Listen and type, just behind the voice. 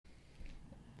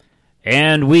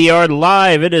And we are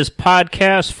live. It is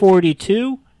podcast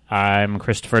 42. I'm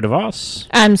Christopher DeVos.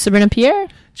 I'm Sabrina Pierre.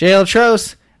 JL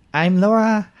Tros. I'm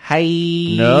Laura. Hi.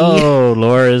 No,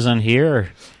 Laura isn't here.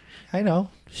 I know.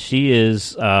 She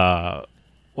is, just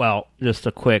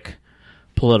a quick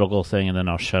political thing, and then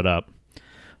I'll shut up.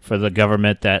 For the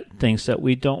government that thinks that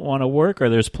we don't want to work or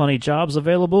there's plenty of jobs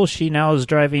available, she now is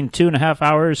driving 2.5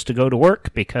 hours to go to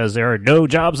work because there are no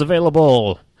jobs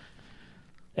available.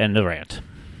 End of rant.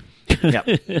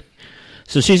 Yep.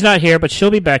 So she's not here, but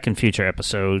she'll be back in future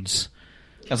episodes.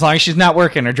 As long as she's not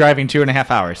working or driving 2.5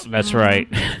 hours. That's right.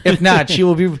 If not, she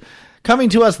will be coming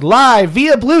to us live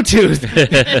via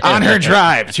Bluetooth on her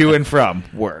drive to and from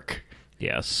work.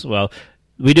 Yes. Well,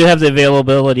 we do have the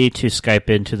availability to Skype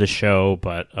into the show,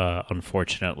 but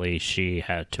unfortunately she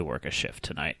had to work a shift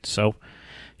tonight. So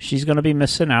she's going to be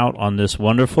missing out on this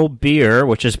wonderful beer,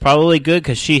 which is probably good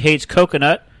because she hates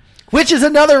coconut. Which is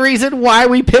another reason why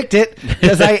we picked it,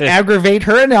 because I aggravate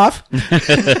her enough.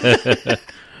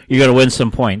 You're going to win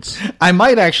some points. I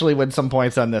might actually win some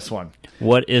points on this one.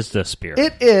 What is this beer?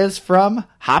 It is from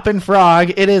Hoppin'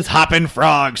 Frog. It is Hoppin'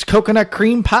 Frog's Coconut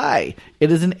Cream Pie. It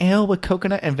is an ale with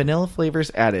coconut and vanilla flavors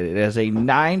added. It has a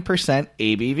 9%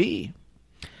 ABV.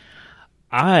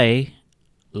 I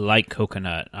like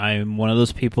coconut. I'm one of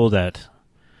those people that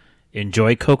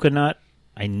enjoy coconut.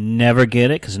 I never get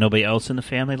it because nobody else in the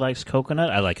family likes coconut.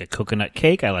 I like a coconut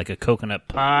cake. I like a coconut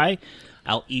pie.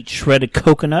 I'll eat shredded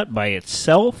coconut by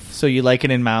itself. So you like it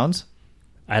in mounds?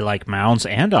 I like Mounds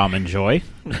and Almond Joy.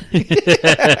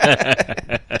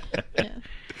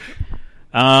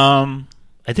 I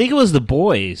think it was The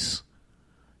Boys.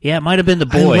 Yeah, it might have been The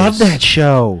Boys. I love that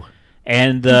show.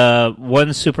 And one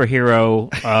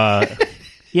superhero...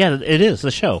 yeah, it is,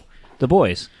 the show. The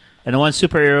Boys. And the one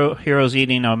superhero's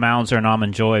eating a Mounds or an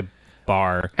Almond Joy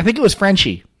bar. I think it was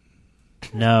Frenchie.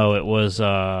 No, it was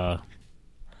the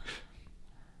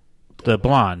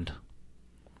blonde.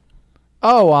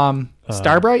 Oh,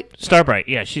 Starbright? Starbright,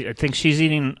 yeah. I think she's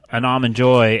eating an Almond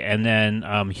Joy, and then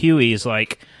Huey's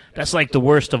like, that's like the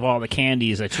worst of all the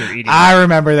candies that you're eating. I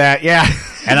remember that, yeah.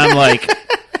 And I'm like,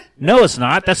 no, it's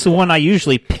not. That's the one I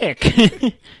usually pick.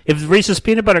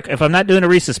 If I'm not doing a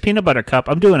Reese's Peanut Butter Cup,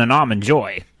 I'm doing an Almond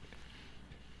Joy.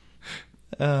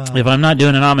 If I'm not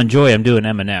doing an Almond Joy, I'm doing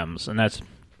M&M's, and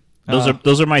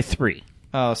those are my three.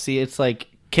 Oh, see, it's like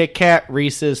Kit Kat,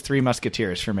 Reese's, Three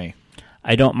Musketeers for me.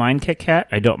 I don't mind Kit Kat.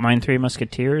 I don't mind Three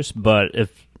Musketeers, but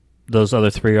if those other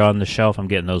three are on the shelf, I'm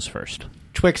getting those first.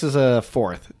 Twix is a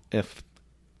fourth if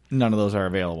none of those are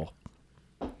available.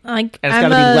 And it's got to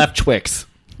be left Twix.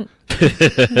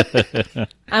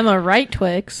 I'm a right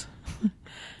Twix.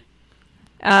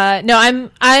 No,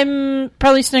 I'm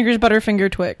probably Snickers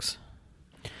Butterfinger Twix.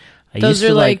 Those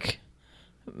are like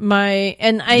my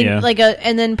and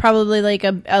then probably like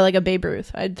a Babe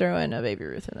Ruth. I'd throw in a Baby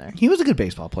Ruth in there. He was a good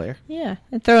baseball player. Yeah,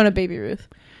 I'd throw in a Baby Ruth.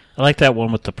 I like that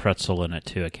one with the pretzel in it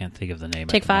too. I can't think of the name.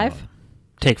 Take Five.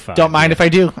 Take Five. Don't mind if I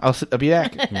do. I'll be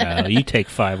back. No, you take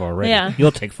 5 already. Yeah.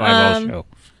 You'll take 5 all show.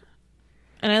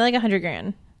 And I like 100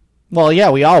 grand. Well,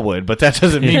 yeah, we all would, but that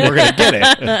doesn't mean we're going to get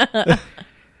it.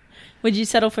 Would you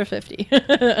settle for 50?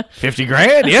 50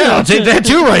 grand? Yeah, I'll take that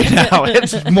too right now.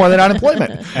 It's more than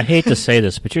unemployment. I hate to say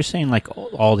this, but you're saying like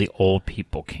all the old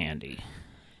people candy.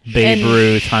 Babe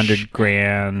Ruth, 100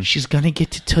 grand. She's going to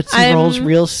get to Tootsie Rolls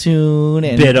real soon.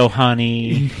 And Bit o'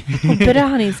 Honey. Bit of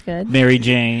Honey's good. Mary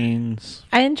Jane's.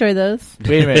 I enjoy those.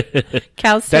 Wait a minute.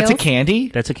 Cow's That's Tails. a candy?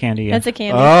 That's a candy, yeah. That's a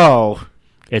candy. Oh.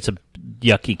 It's a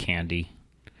yucky candy.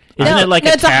 Isn't it like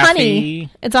it's taffy? a honey.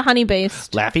 It's a honey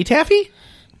based. Laffy Taffy?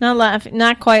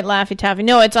 Not quite Laffy Taffy.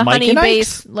 No, it's a Mike honey and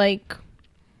based, like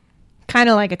kind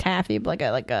of like a taffy, but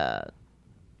like a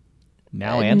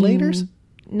Now and laters?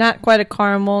 Not quite a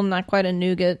caramel, not quite a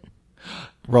nougat.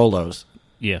 Rolos.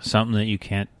 Yeah, something that you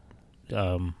can't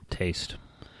taste.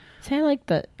 See, I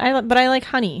like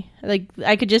honey. Like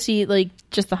I could just eat like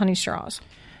just the honey straws.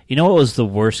 You know what was the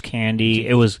worst candy?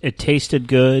 It tasted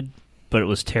good, but it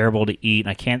was terrible to eat. And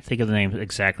I can't think of the name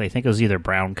exactly. I think it was either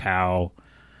Brown Cow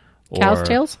or Cow's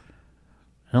Tails?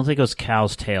 I don't think it was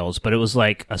Cow's Tails, but it was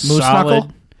like a Moose solid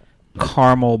knuckle?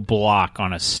 caramel block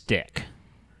on a stick.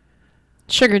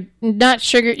 Sugar Daddy.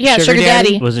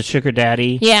 Daddy? Was it Sugar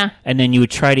Daddy? Yeah. And then you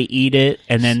would try to eat it,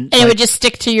 and then And it would just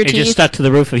stick to your it teeth. just stuck to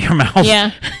the roof of your mouth.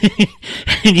 Yeah.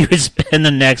 And you would spend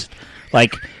the next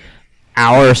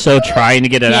hour or so trying to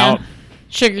get it out.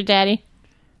 Sugar Daddy.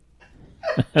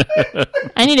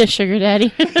 I need a Sugar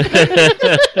Daddy.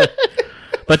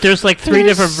 But there's like three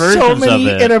different versions so many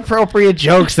of it. Inappropriate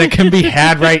jokes that can be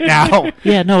had right now.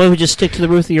 Yeah, no, it would just stick to the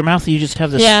roof of your mouth, and you just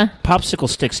have this Yeah. popsicle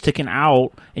stick sticking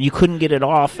out, and you couldn't get it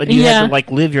off, and you had to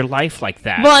like live your life like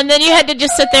that. Well, and then you had to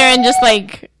just sit there and just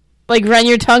like run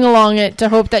your tongue along it to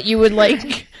hope that you would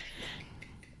like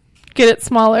get it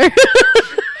smaller.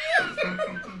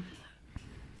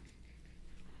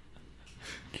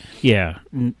 Yeah,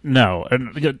 no.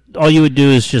 And all you would do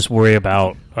is just worry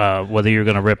about whether you're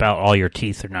going to rip out all your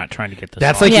teeth or not, trying to get this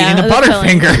That's off. like Yeah, eating a that's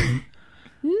Butterfinger.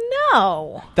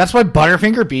 No. That's why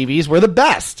Butterfinger BBs were the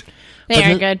best. They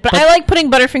are good. But I like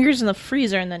putting Butterfingers in the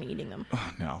freezer and then eating them.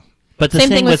 Oh, no. But the Same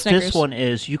thing thing with with this Snickers. one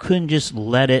is you couldn't just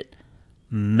let it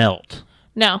melt.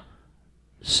 No.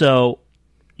 So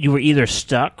you were either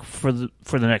stuck for the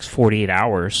next 48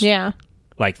 hours Yeah.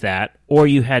 like that, or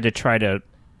you had to try to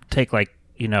take like,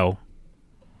 you know,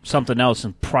 something else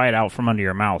and pry it out from under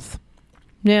your mouth.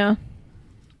 Yeah.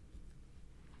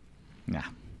 Nah.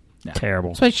 Terrible.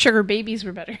 That's why sugar babies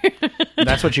were better.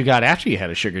 That's what you got after you had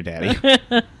a sugar daddy.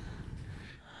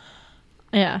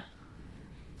 Yeah.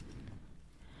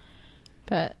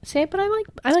 But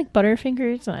I like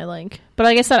Butterfingers and but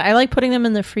like I said, I like putting them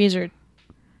in the freezer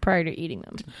prior to eating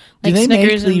them. Like Do they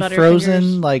Snickers make and the Butterfingers.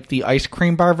 frozen, like the ice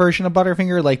cream bar version of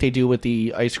Butterfinger, like they do with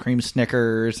the ice cream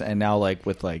Snickers, and now like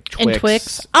with like Twix And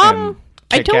Twix? and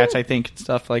I Kit Kats, don't- I think, and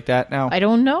stuff like that. Now, I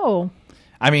don't know.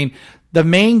 I mean, the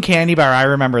main candy bar I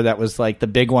remember that was like the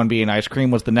big one being ice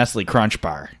cream was the Nestle Crunch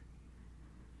Bar.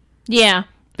 Yeah.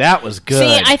 That was good.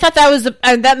 See, I thought that was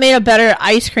that made a better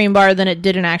ice cream bar than it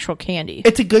did an actual candy.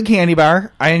 It's a good candy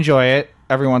bar. I enjoy it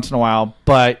every once in a while,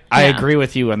 but I Yeah. agree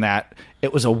with you on that.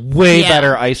 It was a way Yeah.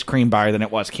 better ice cream bar than it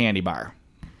was candy bar.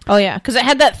 Oh yeah, because it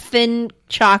had that thin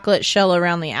chocolate shell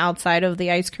around the outside of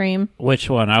the ice cream. Which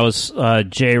one? I was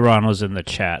J. Ron was in the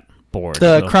chat board.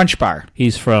 The so Crunch Bar.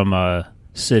 He's from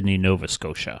Sydney, Nova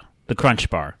Scotia. The Crunch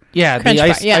Bar. Yeah, Crunch the Bar,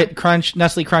 ice yeah. Crunch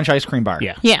Nestle Crunch ice cream bar.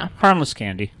 Yeah. Yeah. Harmless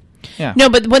candy. Yeah. No,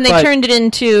 but when they But- turned it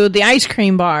into the ice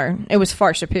cream bar, it was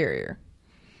far superior.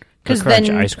 The Because Crunch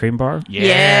then, ice cream bar.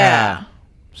 yeah.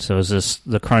 So is this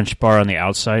the Crunch bar on the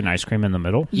outside and ice cream in the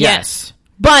middle? Yes.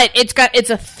 But it's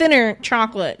a thinner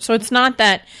chocolate, so it's not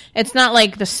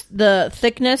like the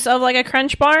thickness of like a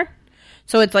Crunch bar.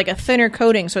 So it's like a thinner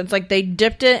coating. So it's like they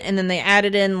dipped it and then they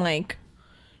added in like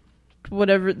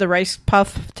whatever the rice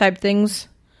puff type things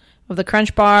of the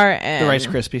Crunch bar and The Rice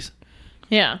Krispies,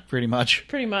 Yeah, pretty much.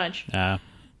 pretty much. Yeah.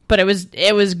 But it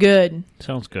was good.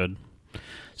 Sounds good.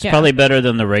 It's Yeah. probably better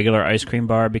than the regular ice cream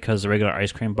bar because the regular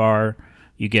ice cream bar,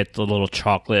 you get the little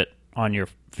chocolate on your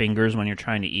fingers when you're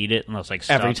trying to eat it, and it's like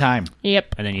stuck, Every time.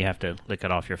 Yep. and then you have to lick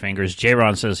it off your fingers.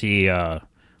 J-Ron says he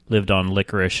lived on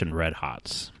licorice and Red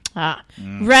Hots.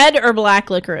 Red or black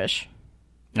licorice?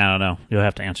 I don't know. You'll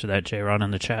have to answer that, J-Ron,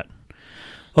 in the chat.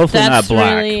 Hopefully That's not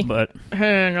black, really- but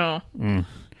No.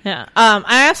 Yeah.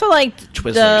 I also liked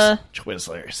Twizzlers.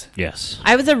 Twizzlers. yes.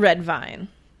 I was a red vine.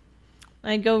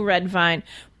 I'd go red vine.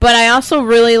 But I also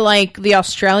really like the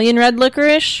Australian red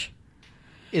licorice.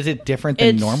 Is it different than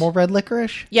It's- normal red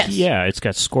licorice? Yes. Yeah, it's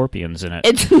got scorpions in it.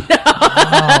 It's Oh,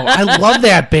 I love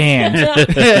that band.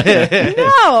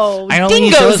 no. I only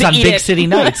need dingoes those on eat Big it. City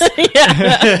Nights.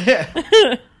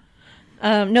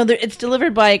 No, it's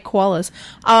delivered by koalas.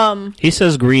 He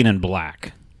says green and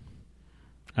black.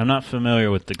 I'm not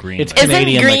familiar with the green. It's licorice. Isn't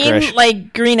Canadian green licorice.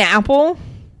 like green apple?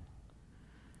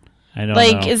 I don't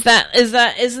Like know. isn't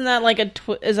that like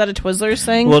is that a Twizzlers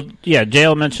thing? Well, yeah,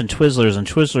 JL mentioned Twizzlers, and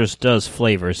Twizzlers does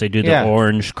flavors. They do the Yeah.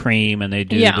 orange cream, and they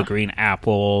do Yeah. the green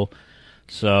apple.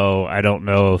 So I don't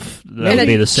know if that and would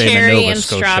be then the same in cherry Nova and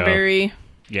Scotia. strawberry.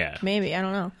 Yeah. Maybe, I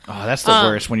don't know. Oh, that's the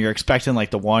worst when you're expecting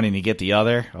like the one and you get the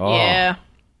other. Oh. Yeah.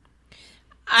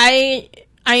 I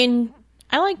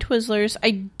like Twizzlers.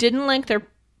 I didn't like their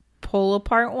pull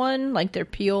apart one, like their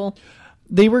peel.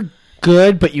 They were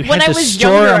good, but you When had I to was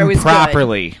store younger, I them was good.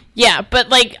 properly. Yeah, but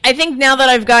like I think now that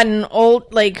I've gotten older,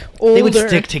 They would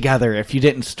stick together if you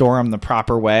didn't store them the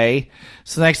proper way.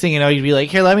 So the next thing you know, you'd be like,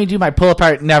 "Here, let me do my pull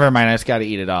apart." Never mind, I just got to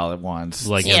eat it all at once.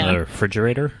 Like in Yeah. the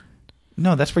refrigerator.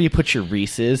 No, that's where you put your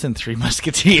Reese's and Three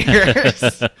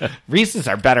Musketeers. Reese's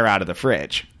are better out of the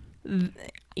fridge.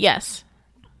 Yes,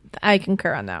 I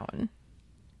concur on that one.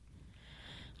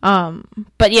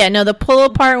 But yeah, no, the pull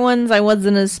apart ones I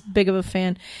wasn't as big of a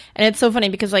fan, and it's so funny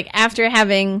because like after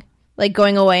having like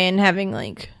going away and having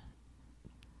like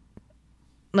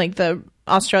the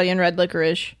Australian red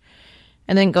licorice,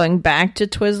 and then going back to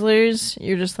Twizzlers,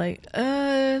 you're just like,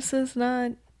 this is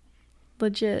not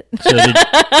legit. So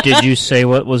did you say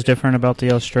what was different about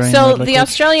the Australian? So red the licorice?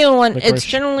 Australian one, Licorice? it's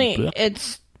generally Blech.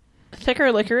 it's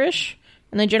thicker licorice,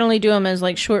 and they generally do them as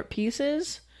like short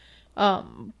pieces.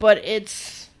 But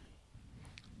it's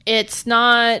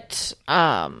not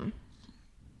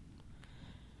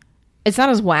it's not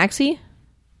as waxy.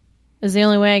 Is the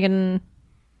only way I can,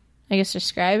 I guess,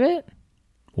 describe it.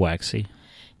 Waxy.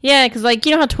 Yeah, because like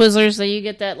you know how Twizzlers, so you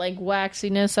get that like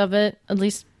waxiness of it. At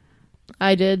least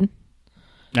I did.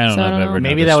 I don't know.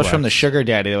 Maybe that was from the sugar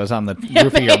daddy that was on the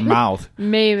roof of your mouth.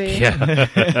 Maybe.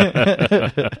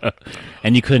 Yeah.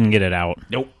 And you couldn't get it out.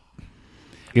 Nope.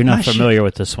 You're not familiar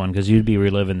with this one because you'd be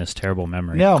reliving this terrible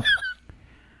memory. No.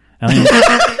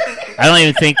 I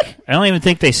don't even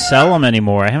think they sell them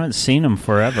anymore. I haven't seen them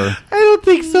forever. I don't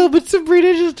think so, but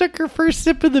Sabrina just took her first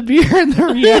sip of the beer and the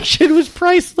reaction was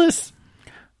priceless.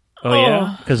 Oh,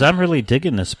 yeah? Because I'm really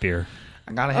digging this beer.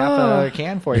 I got half a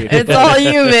can for you. It's all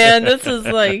you, man. This is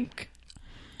like...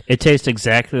 It tastes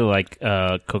exactly like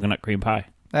coconut cream pie.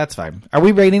 That's fine. Are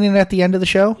we rating it at the end of the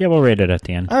show? Yeah, we'll rate it at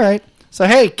the end. All right. So,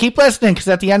 hey, keep listening, because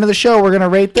at the end of the show, we're going to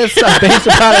rate this based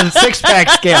upon a six-pack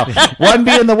scale. 1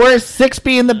 being the worst, 6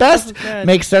 being the best.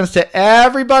 Makes sense to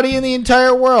everybody in the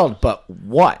entire world, but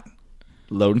one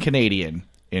lone Canadian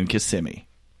in Kissimmee.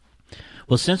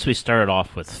 Well, since we started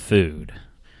off with food,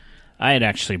 I had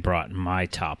actually brought my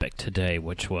topic today,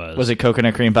 which was... Was it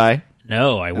coconut cream pie?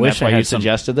 No, I And wish that's why I had you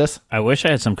suggested this? I wish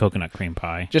I had some coconut cream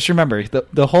pie. Just remember,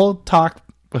 the whole talk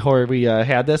before we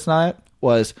had this night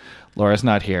was... Laura's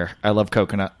not here. I love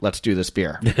coconut. Let's do this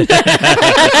beer.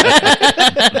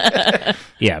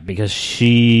 Yeah, because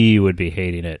she would be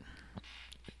hating it.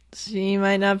 She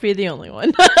might not be the only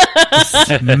one.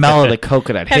 Smell of the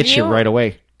coconut hits you right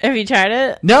away. Have you tried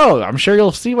it? No, I'm sure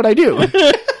you'll see what I do.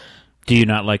 Do you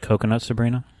not like coconut,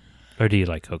 Sabrina? Or do you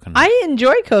like coconut? I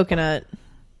enjoy coconut.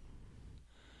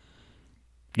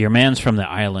 Your man's from the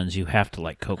islands. You have to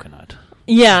like coconut.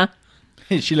 Yeah.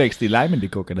 She likes the lime in the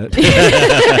coconut.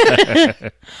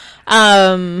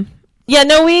 Yeah,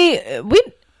 no, we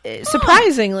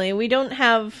surprisingly, we don't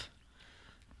have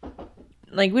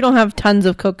tons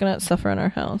of coconut stuff around our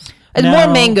house. It's No. more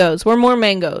mangoes. We're more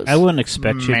mangoes. I wouldn't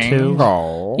expect you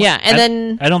to. Yeah, and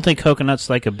then I don't think coconut's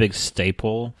like a big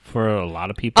staple for a lot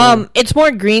of people. it's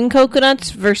more green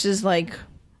coconuts versus like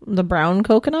the brown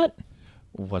coconut.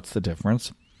 What's the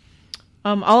difference?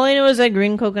 All I know is that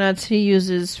green coconuts he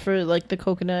uses for like the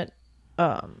coconut,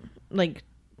 like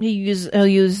he'll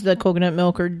use the coconut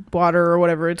milk or water or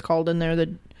whatever it's called in there.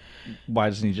 Why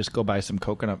doesn't he just go buy some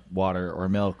coconut water or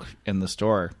milk in the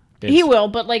store? He will,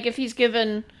 but like if he's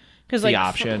given, because like the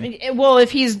option. Well,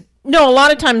 if he's no, a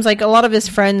lot of times like a lot of his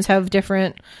friends have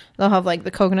different. They'll have like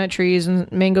the coconut trees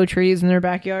and mango trees in their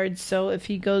backyards. So if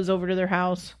he goes over to their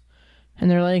house, and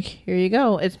they're like, "Here you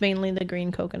go," it's mainly the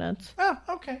green coconuts. Oh,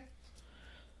 okay.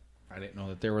 I didn't know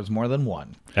that there was more than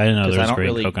one. I didn't know there was I don't green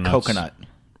really coconuts. coconut.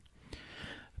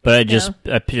 But I just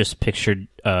pictured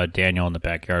Daniel in the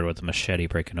backyard with a machete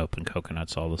breaking open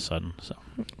coconuts all of a sudden. So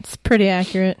It's pretty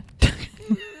accurate.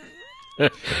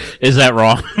 is that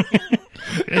wrong?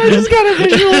 I just got a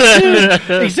visual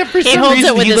too. Except for some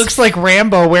reason, he looks like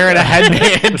Rambo wearing a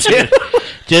headband too.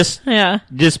 Just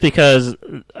because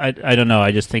I don't know.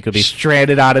 I just think it'd be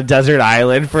stranded on a desert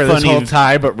island for this whole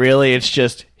time, but really it's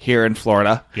just here in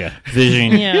Florida. Yeah,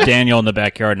 visioning Daniel in the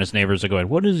backyard, and his neighbors are going,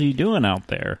 "What is he doing out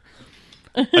there?"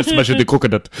 I smashed the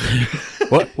coconut.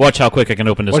 Watch how quick I can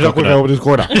open this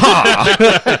coconut.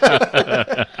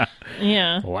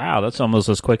 Yeah. Wow, that's almost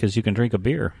as quick as you can drink a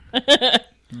beer.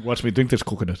 Watch me drink this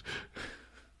coconut.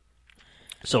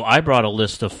 So I brought a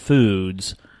list of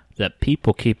foods that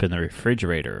people keep in the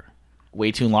refrigerator.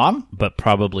 Way too long? But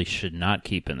probably should not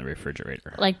keep in the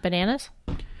refrigerator. Like bananas?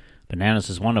 Bananas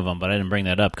is one of them, but I didn't bring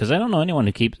that up because I don't know anyone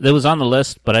who keeps... It was on the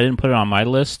list, but I didn't put it on my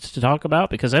list to talk about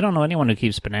because I don't know anyone who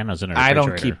keeps bananas in a refrigerator. I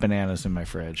don't keep bananas in my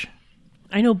fridge.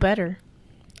 I know better.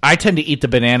 I tend to eat the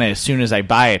banana as soon as I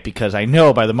buy it because I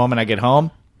know by the moment I get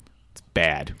home, it's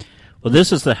bad. Well,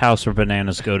 this is the house where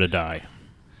bananas go to die.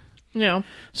 No.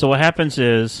 So what happens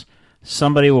is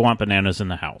somebody will want bananas in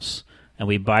the house, and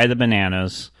we buy the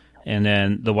bananas, and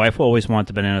then the wife will always want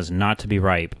the bananas not to be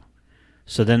ripe.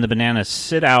 So then the bananas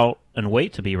sit out and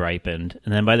wait to be ripened,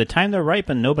 and then by the time they're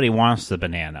ripened, nobody wants the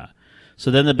banana. So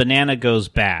then the banana goes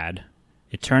bad.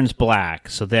 It turns black.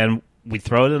 So then we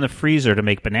throw it in the freezer to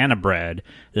make banana bread.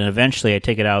 Then eventually I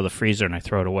take it out of the freezer and I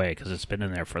throw it away because it's been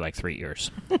in there for like 3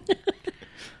 years.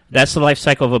 That's the life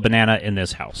cycle of a banana in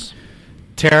this house.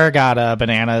 Tara got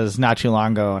bananas not too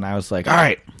long ago, and I was like, all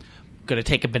right, I'm going to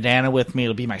take a banana with me.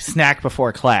 It'll be my snack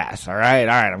before class. All right,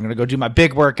 I'm going to go do my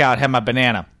big workout, have my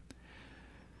banana.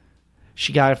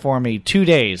 She got it for me 2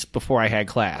 days before I had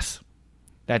class.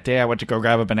 That day I went to go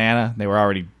grab a banana. They were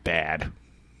already bad. I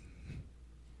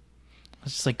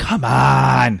was just like, come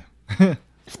on.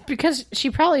 Because she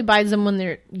probably buys them when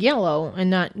they're yellow and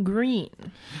not green.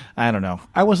 I don't know.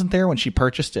 I wasn't there when she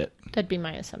purchased it. That'd be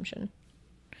my assumption.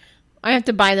 I have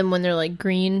to buy them when they're like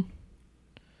green.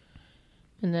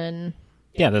 And then...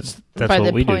 Yeah, that's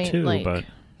what we do too, like, but...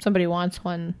 somebody wants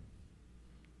one.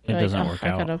 It doesn't work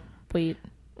out. I gotta wait.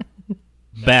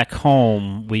 Back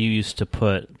home, we used to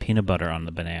put peanut butter on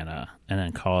the banana and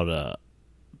then call it a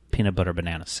peanut butter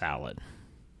banana salad.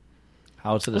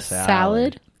 How is it a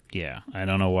salad? Yeah, I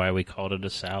don't know why we called it a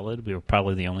salad. We were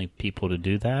probably the only people to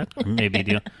do that. Or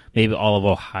maybe maybe all of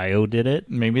Ohio did it.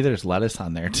 Maybe there's lettuce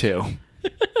on there too.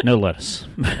 No lettuce.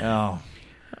 Oh.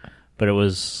 But it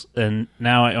was, and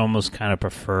now I almost kind of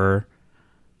prefer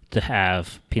to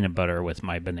have peanut butter with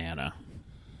my banana.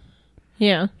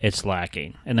 Yeah. It's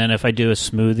lacking. And then if I do a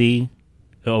smoothie,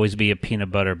 it'll always be a peanut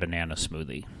butter banana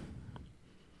smoothie.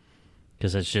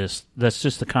 Because that's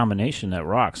just the combination that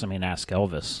rocks. I mean, ask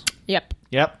Elvis. Yep.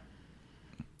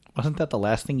 Wasn't that the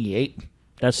last thing he ate?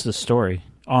 That's the story.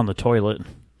 On the toilet.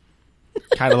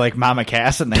 Kind of like Mama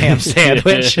Cass and the ham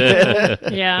sandwich.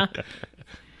 Yeah.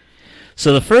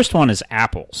 So the first one is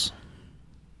apples.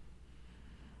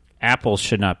 Apples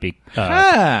should not be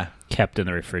kept in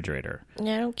the refrigerator.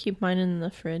 Yeah, I don't keep mine in the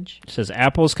fridge. It says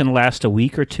apples can last a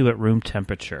week or two at room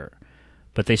temperature,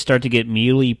 but they start to get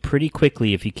mealy pretty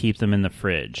quickly if you keep them in the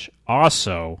fridge.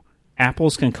 Also,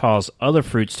 apples can cause other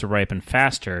fruits to ripen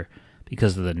faster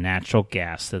because of the natural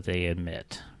gas that they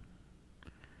emit.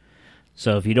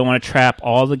 So if you don't want to trap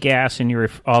all the gas in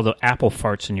all the apple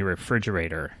farts in your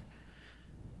refrigerator,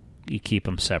 you keep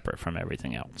them separate from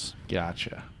everything else.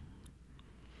 Gotcha.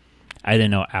 I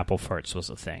didn't know apple farts was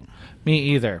a thing. Me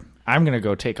either. I'm going to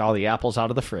go take all the apples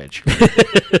out of the fridge.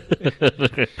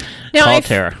 Now,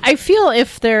 Tara. I feel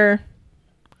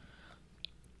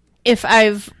if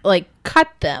I've like cut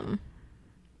them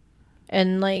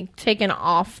and like taken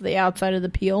off the outside of the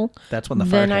peel, that's when the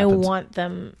fart then happens. I want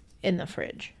them in the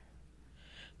fridge.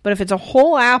 But if it's a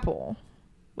whole apple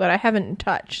that I haven't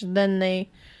touched, then they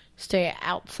stay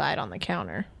outside on the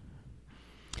counter.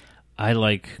 I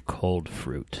like cold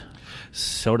fruit.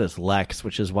 So does Lex,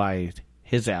 which is why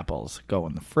his apples go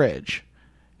in the fridge.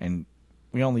 And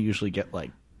we only usually get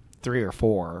like 3 or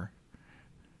 4.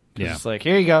 Yeah. It's like,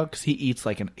 here you go. Because he eats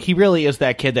he really is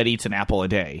that kid that eats an apple a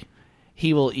day.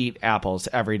 He will eat apples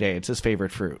every day. It's his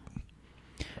favorite fruit.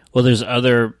 Well, there's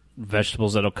other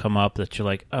vegetables that'll come up that you're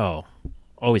like, oh,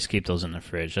 always keep those in the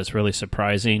fridge. That's really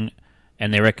surprising.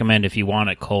 And they recommend if you want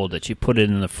it cold that you put it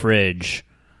in the fridge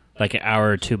like an hour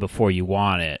or two before you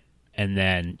want it and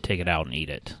then take it out and eat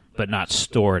it, but not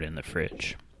store it in the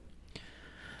fridge.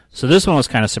 So this one was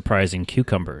kind of surprising.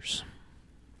 Cucumbers.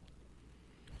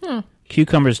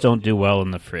 Cucumbers don't do well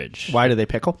in the fridge. Why do they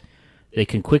pickle? They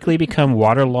can quickly become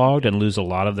waterlogged and lose a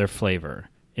lot of their flavor.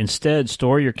 Instead,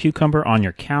 store your cucumber on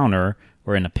your counter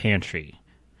or in a pantry.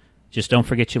 Just don't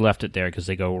forget you left it there because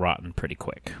they go rotten pretty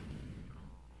quick.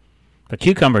 But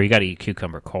cucumber, you got to eat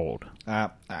cucumber cold. I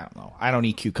don't know. I don't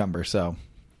eat cucumber, so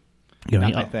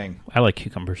not my thing. I like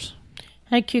cucumbers.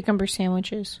 I like cucumber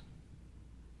sandwiches.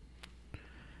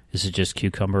 Is it just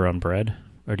cucumber on bread,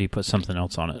 or do you put something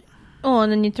else on it? Oh,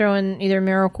 and then you throw in either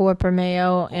Miracle Whip or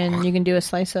mayo, and you can do a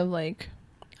slice of like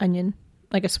onion,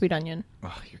 like a sweet onion.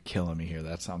 Oh, you're killing me here.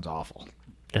 That sounds awful.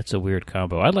 That's a weird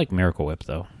combo. I like Miracle Whip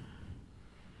though.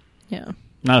 Yeah.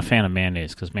 Not a fan of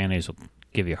mayonnaise because mayonnaise will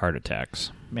give you heart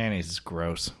attacks. Mayonnaise is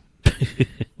gross.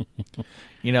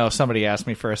 If somebody asks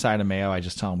me for a side of mayo, I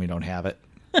just tell them we don't have it.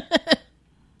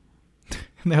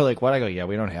 And they're like, what? I go, yeah,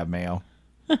 we don't have mayo.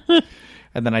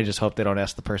 And then I just hope they don't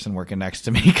ask the person working next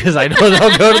to me because I know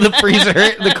they'll go to the freezer,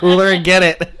 the cooler, and get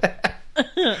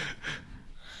it.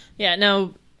 Yeah,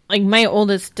 no, like my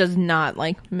oldest does not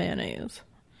like mayonnaise.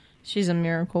 She's a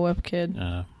Miracle Whip kid.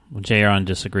 J.R.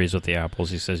 disagrees with the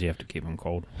apples. He says you have to keep them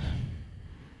cold.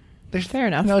 Fair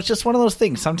enough. No, it's just one of those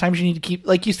things. Sometimes you need to keep,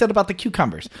 like you said about the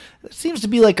cucumbers. It seems to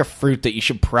be like a fruit that you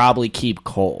should probably keep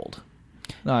cold.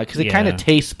 No, because it kind of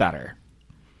tastes better.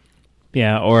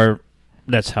 Yeah, or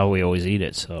that's how we always eat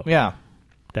it. So yeah,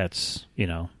 that's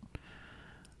I've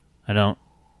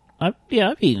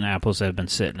eaten apples that have been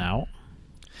sitting out.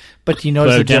 But you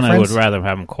notice the difference? I would rather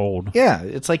have them cold. Yeah,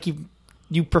 it's like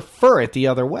you prefer it the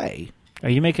other way. Are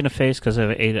you making a face because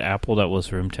I ate an apple that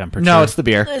was room temperature? No, it's the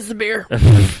beer. It's the beer.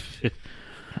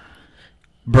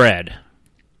 Bread.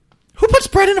 Who puts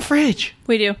bread in a fridge?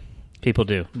 We do. People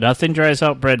do. Nothing dries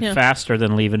out bread faster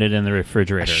than leaving it in the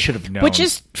refrigerator. I should have known. Which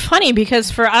is funny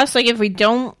because for us, like if we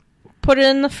don't put it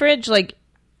in the fridge, like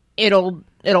it'll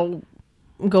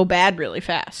go bad really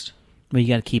fast. Well, you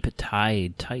got to keep it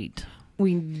tight.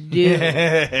 We do.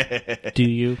 Do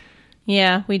you?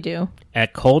 Yeah, we do.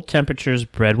 At cold temperatures,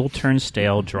 bread will turn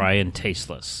stale, dry, and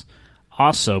tasteless.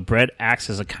 Also, bread acts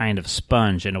as a kind of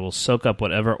sponge, and it will soak up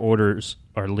whatever odors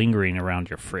are lingering around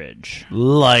your fridge.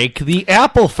 Like the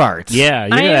apple farts. Yeah,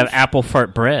 you're going to have apple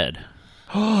fart bread.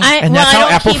 And that's how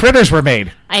apple fritters were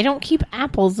made. I don't keep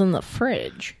apples in the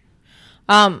fridge.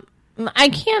 I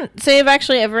can't say I've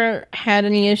actually ever had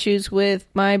any issues with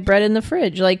my bread in the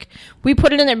fridge. Like, we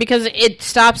put it in there because it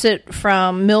stops it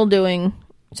from mildewing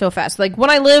so fast. Like, when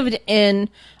I lived in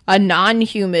a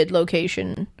non-humid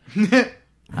location,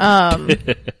 I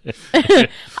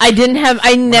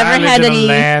never had any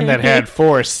land that had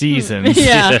 4 seasons.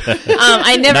 Yeah,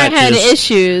 I never had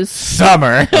issues.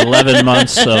 Summer, 11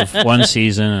 months of one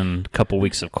season and a couple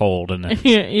weeks of cold, and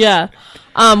yeah.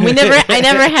 I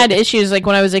never had issues. Like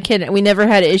when I was a kid, we never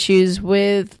had issues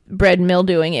with bread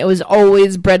mildewing. It was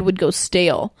always bread would go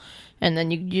stale, and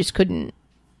then you just couldn't,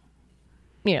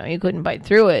 you couldn't bite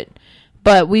through it.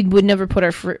 But we would never put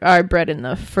our bread in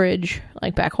the fridge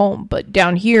like back home. But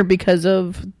down here, because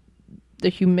of the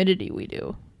humidity, we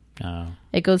do.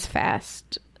 It goes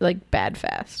fast, like bad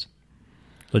fast.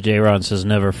 Well, J-Ron says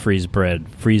never freeze bread.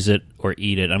 Freeze it or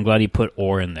eat it. I'm glad he put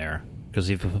 "or" in there, because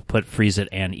if you put freeze it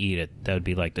and eat it, that would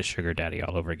be like the sugar daddy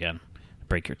all over again.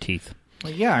 Break your teeth.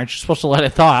 Well, yeah, aren't you supposed to let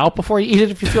it thaw out before you eat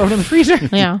it if you throw it in the freezer?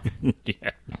 Yeah.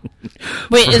 Yeah.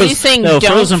 Wait, is he saying don't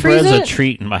frozen freeze bread's it? a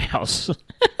treat in my house.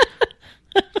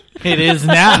 It is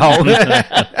now.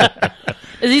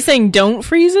 Is he saying don't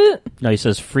freeze it? No, he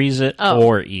says freeze it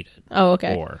or eat it. Oh,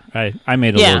 okay. Or I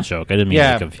made a little joke. I didn't mean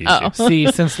to confuse you.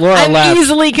 See, since Laura I'm left,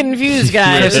 easily confused,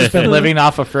 guys. Chris has been living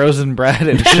off of frozen bread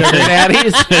and sugar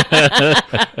daddies.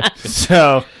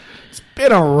 So it's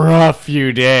been a rough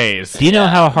few days. Do you know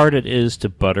how hard it is to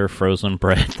butter frozen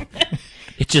bread?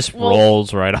 It just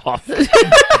rolls right off.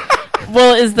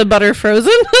 Well, is the butter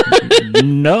frozen?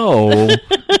 No.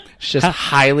 It's just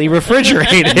highly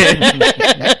refrigerated.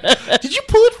 Did you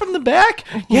pull it from the back?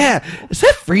 Yeah. Is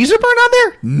that freezer burn on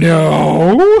there?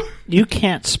 No. You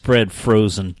can't spread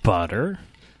frozen butter.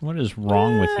 What is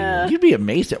wrong with you? You'd be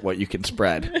amazed at what you can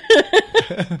spread.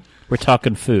 We're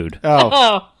talking food.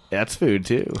 Oh. That's food,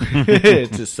 too.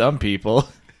 To some people.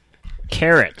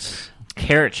 Carrots.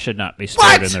 Carrots should not be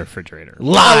stored in the refrigerator.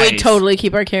 Lies. Oh, we totally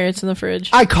keep our carrots in the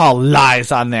fridge. I call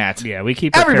lies on that. Yeah, we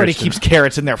keep Everybody keeps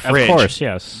carrots in their fridge. Of course,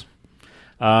 yes.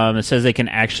 It says they can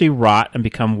actually rot and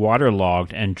become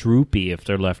waterlogged and droopy if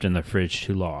they're left in the fridge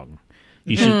too long.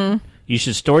 You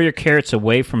should store your carrots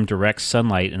away from direct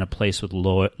sunlight in a place with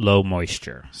low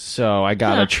moisture. So I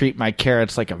gotta treat my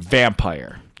carrots like a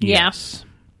vampire. Yeah. Yes.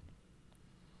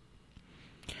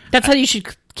 That's how you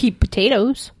should keep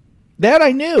potatoes. That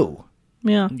I knew.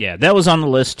 Yeah. Yeah, that was on the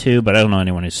list too, but I don't know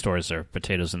anyone who stores their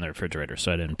potatoes in their refrigerator,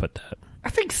 so I didn't put that.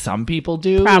 I think some people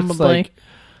do. Probably.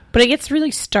 But it gets really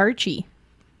starchy.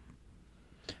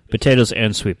 Potatoes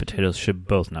and sweet potatoes should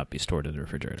both not be stored in the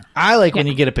refrigerator. I like when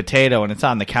you get a potato and it's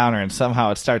on the counter and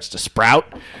somehow it starts to sprout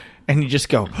and you just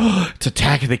go, it's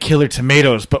Attack of the Killer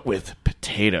Tomatoes, but with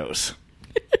potatoes.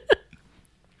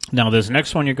 Now, this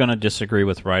next one you're going to disagree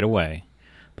with right away,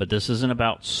 but this is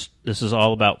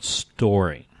all about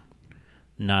storing,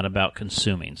 not about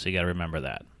consuming, so you got to remember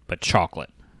that. But chocolate.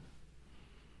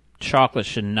 Chocolate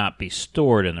should not be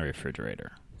stored in the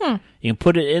refrigerator. You can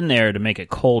put it in there to make it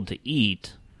cold to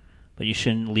eat, but you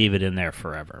shouldn't leave it in there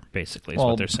forever, basically, is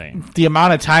what they're saying. The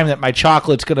amount of time that my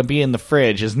chocolate's going to be in the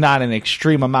fridge is not an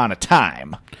extreme amount of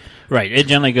time. Right, it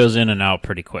generally goes in and out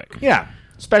pretty quick. Yeah,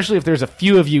 especially if there's a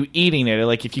few of you eating it.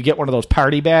 Like if you get one of those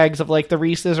party bags of like the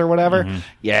Reese's or whatever,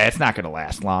 yeah, it's not going to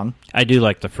last long. I do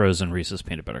like the frozen Reese's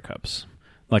peanut butter cups.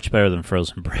 Much better than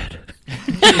frozen bread.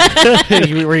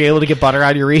 Were you able to get butter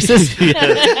out of your Reese's?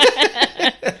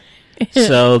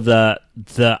 So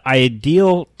the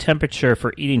ideal temperature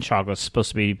for eating chocolate is supposed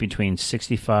to be between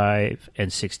 65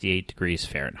 and 68 degrees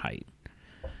Fahrenheit,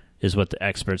 is what the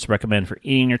experts recommend for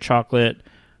eating your chocolate.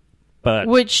 But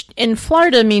which in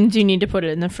Florida means you need to put it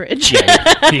in the fridge.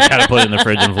 Yeah, you got to put it in the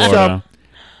fridge in Florida. So,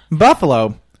 in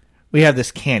Buffalo, we have this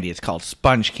candy. It's called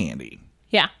sponge candy.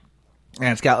 Yeah. And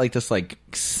it's got like this like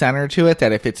center to it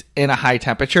that if it's in a high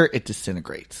temperature, it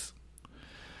disintegrates.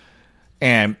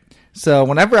 And so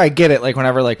whenever I get it, like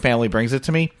whenever like family brings it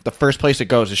to me, the first place it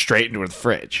goes is straight into the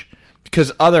fridge.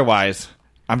 Because otherwise,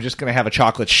 I'm just going to have a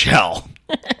chocolate shell.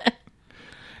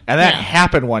 And that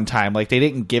happened one time. Like they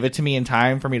didn't give it to me in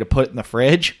time for me to put it in the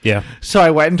fridge. Yeah. So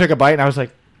I went and took a bite and I was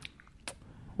like,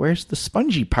 where's the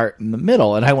spongy part in the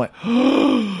middle? And I went,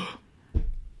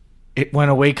 it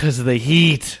went away because of the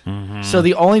heat. Mm-hmm. So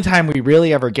the only time we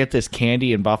really ever get this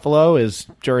candy in Buffalo is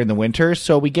during the winter.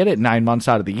 So we get it 9 months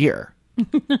out of the year.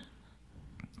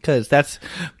 Because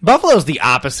Buffalo's the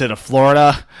opposite of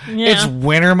Florida. Yeah. It's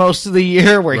winter most of the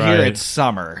year, where here Right. it's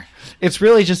summer. It's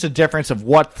really just a difference of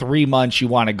what 3 months you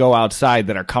want to go outside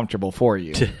that are comfortable for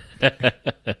you.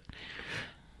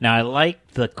 Now, I like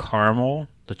the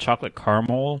chocolate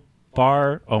caramel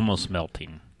bar almost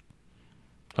melting.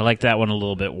 I like that one a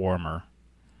little bit warmer.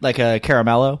 Like a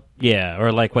caramello? Yeah,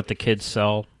 or like what the kids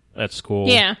sell at school.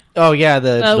 Yeah. Oh, yeah,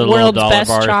 the little world's dollar best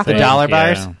bar chocolate. thing. dollar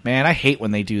Yeah. bars. Man, I hate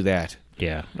when they do that.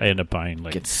 Yeah, I end up buying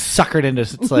like Get suckered into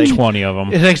it's like 20 of them.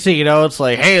 next thing you know, it's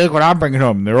like, hey, look what I'm bringing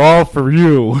home. They're all for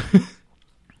you.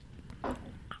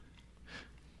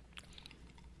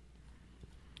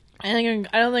 I don't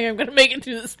think I'm gonna make it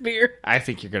through this beer. I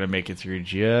think you're gonna make it through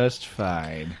just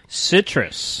fine.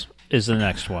 Citrus is the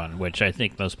next one, which I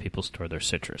think most people store their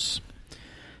citrus.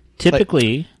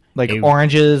 Typically, Like a-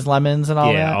 oranges, lemons, and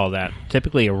all yeah, that. all that.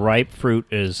 Typically, a ripe fruit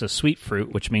is a sweet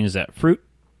fruit, which means that fruit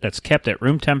that's kept at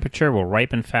room temperature will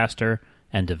ripen faster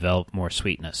and develop more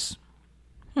sweetness.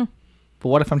 But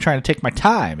what if I'm trying to take my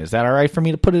time? Is that all right for me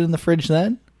to put it in the fridge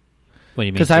then? What do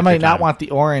you mean? Because I take might your not time? want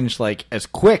the orange like as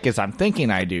quick as I'm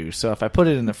thinking I do. So if I put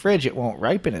it in the fridge, it won't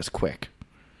ripen as quick.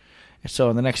 And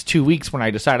so in the next 2 weeks, when I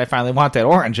decide I finally want that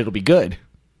orange, it'll be good.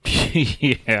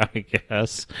 Yeah, I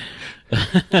guess.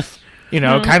 You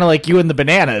know, kind of like you and the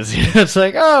bananas. It's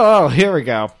like, oh, here we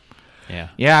go. Yeah.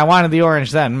 Yeah, I wanted the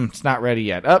orange then. It's not ready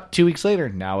yet. 2 weeks later,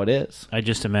 now it is. I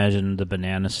just imagine the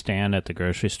banana stand at the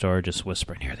grocery store just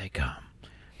whispering, "Here they come.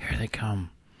 Here they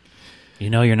come." You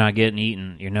know you're not getting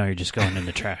eaten. You know you're just going in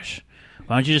the trash.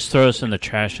 Why don't you just throw us in the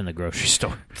trash in the grocery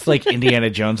store? It's like Indiana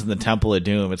Jones and the Temple of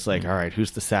Doom. It's like, all right, who's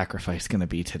the sacrifice going to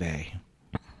be today?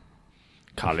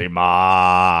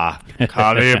 Kalima.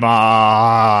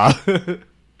 Kalima.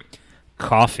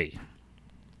 Coffee.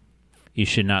 You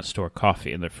should not store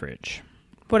coffee in the fridge.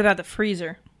 What about the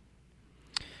freezer?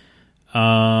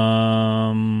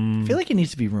 I feel like it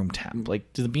needs to be room temp.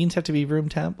 Like, do the beans have to be room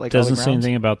temp? Like, all the Doesn't say grounds?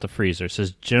 anything about the freezer. It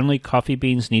says generally coffee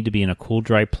beans need to be in a cool,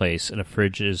 dry place, and a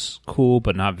fridge is cool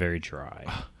but not very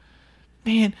dry.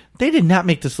 Man, they did not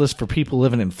make this list for people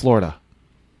living in Florida.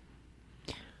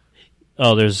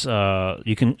 Oh, there's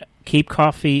you can keep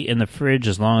coffee in the fridge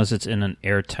as long as it's in an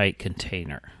airtight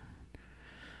container.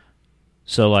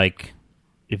 So, like,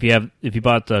 if you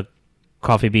bought the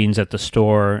coffee beans at the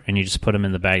store and you just put them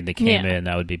in the bag they came in,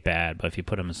 that would be bad. But if you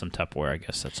put them in some Tupperware, I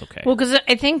guess that's okay. Well, because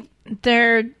I think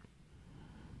they're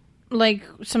like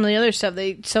some of the other stuff.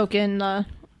 They soak in the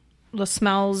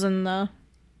smells and the.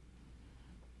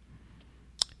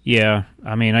 Yeah,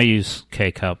 I mean, I use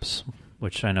K-Cups,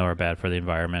 which I know are bad for the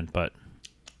environment, but,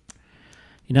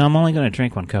 you know, I'm only going to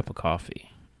drink 1 cup of coffee.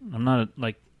 I'm not,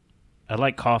 I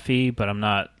like coffee, but I'm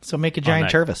not... So make a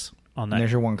giant Tervis. On And that.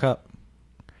 there's your 1 cup.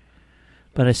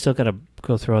 But I still got to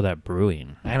go through all that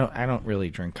brewing. I don't really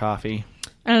drink coffee.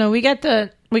 I don't know. We got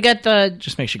the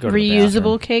Just makes you go to the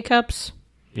reusable bathroom. K cups.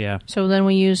 Yeah. So then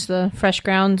we use the fresh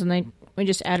grounds and we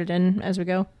just add it in as we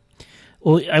go.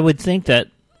 Well, I would think that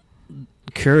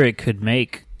Keurig could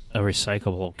make a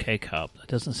recyclable K-Cup. It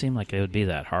doesn't seem like it would be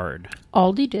that hard.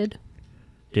 Aldi did.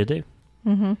 Did they?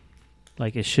 Mm-hmm.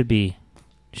 Like, it should be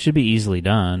easily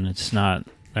done. It's not...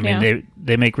 I mean,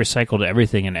 they make recycled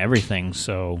everything and everything,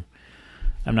 so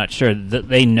I'm not sure.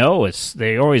 They know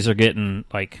they always are getting,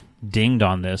 like, dinged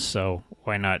on this, so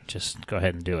why not just go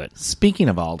ahead and do it? Speaking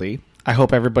of Aldi, I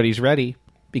hope everybody's ready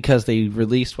because they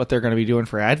released what they're going to be doing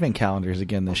for advent calendars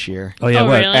again this year. Oh, yeah, Oh,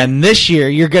 what? really? And this year,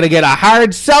 you're going to get a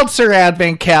hard seltzer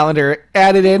advent calendar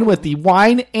added in with the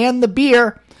wine and the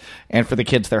beer. And for the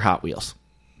kids, they're Hot Wheels.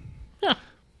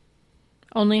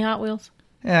 Only Hot Wheels.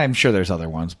 I'm sure there's other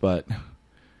ones, but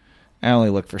I only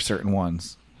look for certain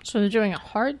ones. So they're doing a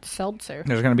hard seltzer.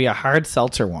 There's going to be a hard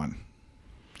seltzer one.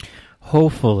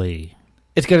 Hopefully.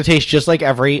 It's going to taste just like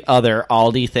every other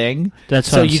Aldi thing. That's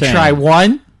so what I'm you saying. try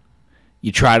one,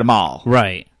 you try them all.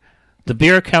 Right. The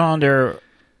beer calendar,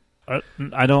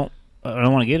 I don't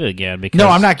want to get it again because No,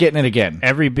 I'm not getting it again.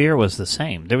 every beer was the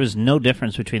same. There was no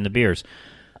difference between the beers.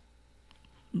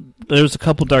 There was a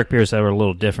couple dark beers that were a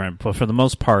little different, but for the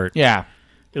most part, Yeah,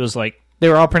 it was like they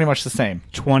were all pretty much the same.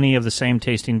 20 of the same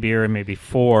tasting beer and maybe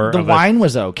 4 The of wine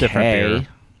was a different okay. beer.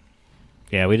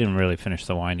 Yeah, we didn't really finish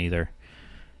the wine either.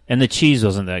 And the cheese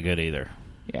wasn't that good either.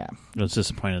 Yeah, I was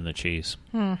disappointed in the cheese.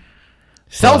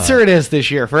 seltzer it is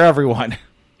this year for everyone.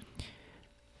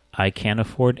 I can't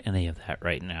afford any of that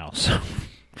right now, so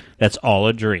that's all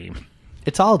a dream.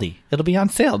 It's Aldi. It'll be on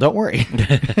sale. Don't worry.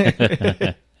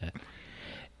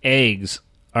 Eggs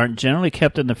aren't generally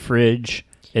kept in the fridge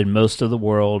in most of the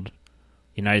world. The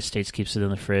United States keeps it in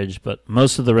the fridge, but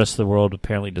most of the rest of the world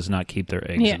apparently does not keep their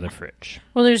eggs Yeah. in the fridge.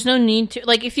 Well, there's no need to.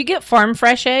 Like, if you get farm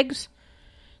fresh eggs,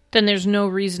 then there's no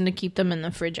reason to keep them in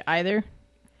the fridge either.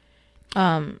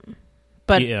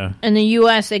 But in the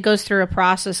U.S., it goes through a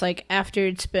process, like after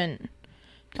it's been,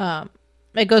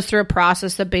 it goes through a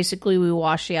process that basically we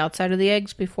wash the outside of the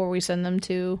eggs before we send them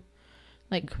to,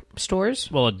 like, stores.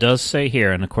 Well, it does say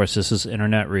here, and of course this is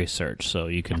internet research, so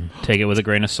you can take it with a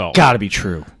grain of salt. Gotta be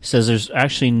true. It says there's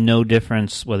actually no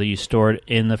difference whether you store it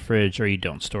in the fridge or you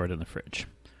don't store it in the fridge.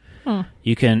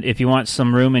 You can, if you want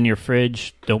some room in your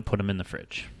fridge, don't put them in the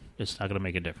fridge. It's not going to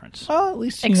make a difference. Well, at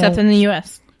least except in the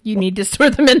U.S. You need to store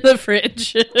them in the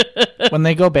fridge. When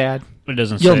they go bad, it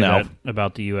doesn't say that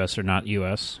about the U.S. or not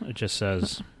U.S. It just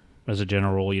says, as a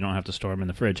general rule, you don't have to store them in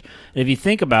the fridge. And if you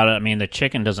think about it, I mean, the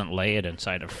chicken doesn't lay it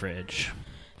inside a fridge.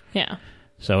 Yeah.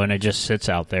 So, and it just sits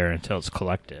out there until it's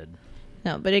collected.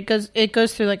 No, but it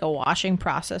goes through like a washing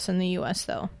process in the U.S.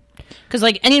 though, because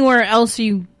like anywhere else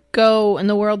you go in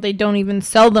the world, they don't even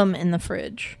sell them in the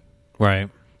fridge. Right.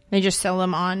 They just sell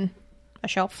them on a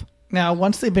shelf. Now,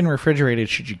 once they've been refrigerated,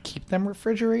 should you keep them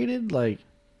refrigerated? Like,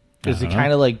 is it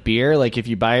kind of like beer? Like, if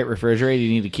you buy it refrigerated,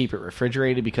 you need to keep it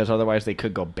refrigerated because otherwise they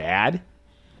could go bad?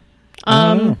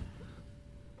 Because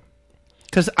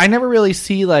I never really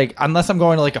see, like, unless I'm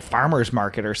going to, like, a farmer's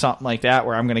market or something like that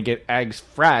where I'm going to get eggs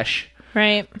fresh.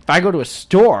 Right. If I go to a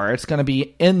store, it's going to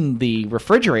be in the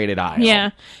refrigerated aisle.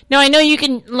 Yeah. No, I know you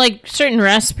can, like, certain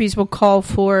recipes will call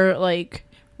for, like,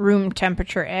 room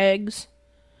temperature eggs.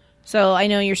 So I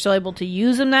know you're still able to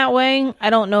use them that way. I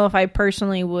don't know if I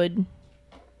personally would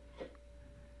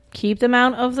keep them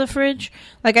out of the fridge.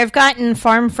 Like, I've gotten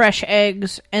farm fresh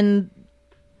eggs, and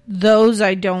those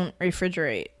I don't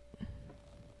refrigerate.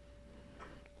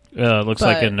 It looks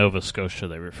like in Nova Scotia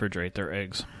they refrigerate their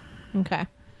eggs. Okay.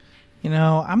 You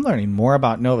know, I'm learning more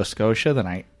about Nova Scotia than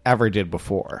I ever did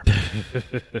before.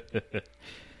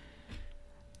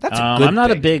 That's a good I'm not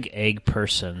thing. a big egg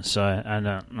person, so I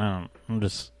don't. I'm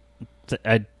just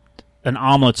an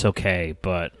omelet's okay,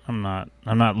 but I'm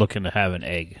not looking to have an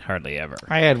egg hardly ever.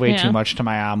 I add way too much to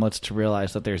my omelets to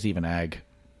realize that there's even egg.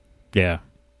 Yeah,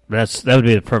 that would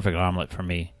be the perfect omelet for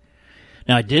me.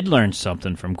 Now, I did learn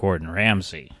something from Gordon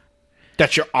Ramsay.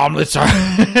 That your omelets are...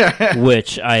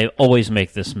 Which I always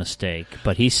make this mistake,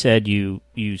 but he said you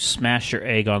smash your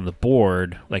egg on the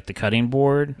board, like the cutting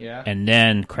board, and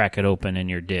then crack it open in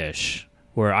your dish,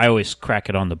 where I always crack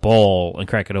it on the bowl and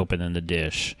crack it open in the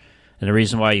dish. And the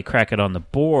reason why you crack it on the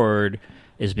board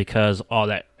is because all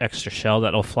that extra shell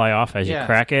that'll fly off as you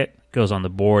crack it goes on the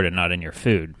board and not in your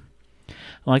food. I'm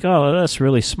like, oh, that's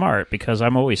really smart, because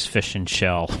I'm always fishing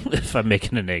shell if I'm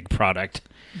making an egg product.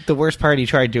 The worst part, he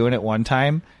tried doing it one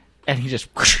time, and he just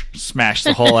smashed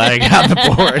the whole egg on the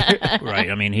board. Right.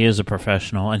 I mean, he is a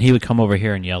professional, and he would come over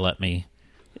here and yell at me,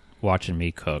 watching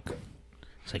me cook.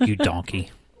 It's like, you donkey.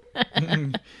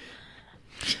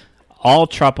 All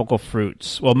tropical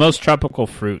fruits. Well, most tropical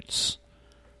fruits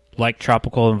like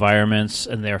tropical environments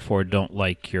and therefore don't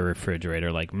like your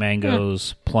refrigerator, like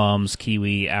mangoes, plums,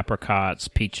 kiwi, apricots,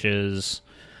 peaches.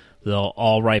 They'll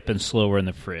all ripen slower in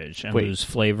the fridge and lose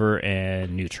flavor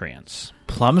and nutrients.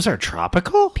 Plums are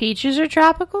tropical? Peaches are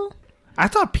tropical? I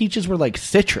thought peaches were like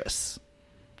citrus.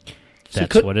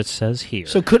 That's what it says here.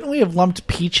 So couldn't we have lumped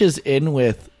peaches in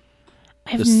with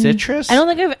the citrus? I don't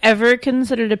think I've ever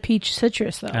considered a peach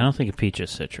citrus, though. I don't think a peach is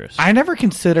citrus. I never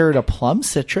considered a plum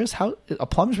citrus. How a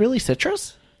plum's really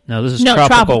citrus? No, this is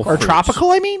tropical. Or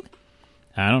tropical, I mean?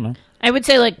 I don't know. I would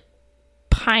say like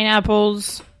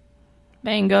pineapples,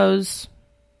 mangoes,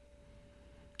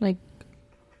 like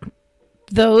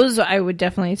those I would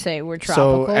definitely say were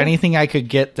tropical. So anything I could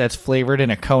get that's flavored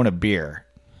in a cone of beer.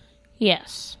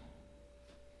 Yes.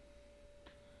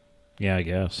 Yeah, I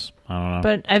guess. I don't know.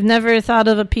 But I've never thought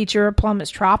of a peach or a plum as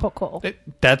tropical.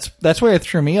 That's where it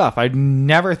threw me off. I'd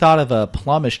never thought of a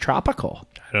plum as tropical.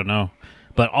 I don't know.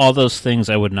 But all those things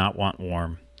I would not want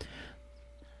warm.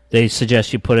 They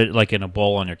suggest you put it like in a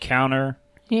bowl on your counter.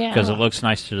 Yeah. Because it looks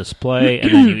nice to display,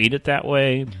 and then you eat it that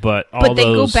way. But they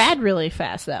go bad really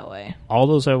fast that way. All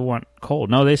those I want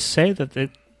cold. No, they say that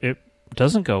it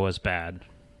doesn't go as bad.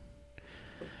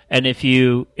 And if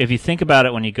you think about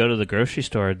it, when you go to the grocery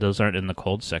store, those aren't in the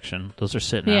cold section; those are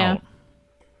sitting out.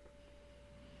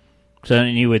 So then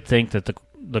you would think that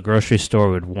the grocery store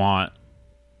would want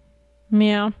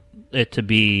it to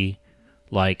be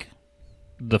like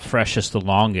the freshest, the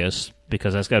longest,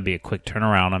 because that's got to be a quick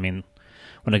turnaround. I mean,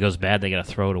 when it goes bad, they got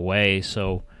to throw it away.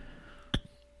 So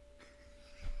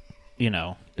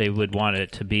they would want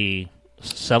it to be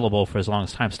sellable for as long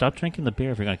as time. Stop drinking the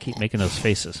beer if you're going to keep making those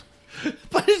faces.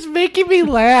 But it's making me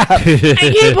laugh. I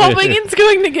keep hoping it's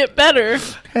going to get better.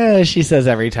 She says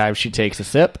every time she takes a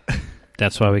sip.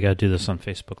 That's why we got to do this on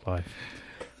Facebook Live.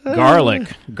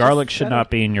 Garlic should not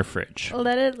be in your fridge.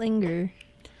 Let it linger.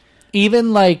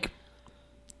 Even like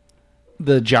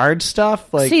the jarred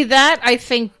stuff, like see that I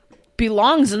think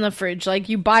belongs in the fridge. Like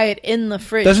you buy it in the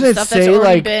fridge. Doesn't it stuff say that's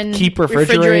like been keep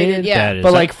refrigerated? Yeah,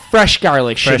 but like fresh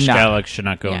garlic should not. Garlic should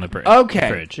not go in the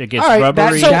fridge. It gets all right,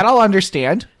 rubbery. that I'll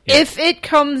understand. If it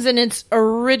comes in its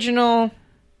original,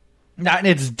 not in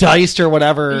its diced or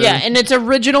whatever. Yeah, in its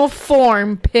original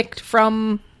form, picked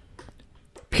from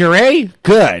puree.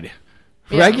 Good.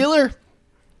 Regular.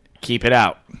 Keep it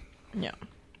out. Yeah.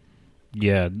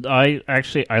 Yeah, I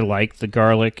like the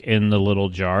garlic in the little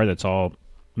jar that's all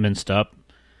minced up.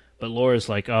 But Laura's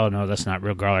like, oh, no, that's not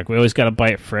real garlic. We always got to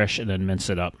buy it fresh and then mince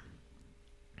it up.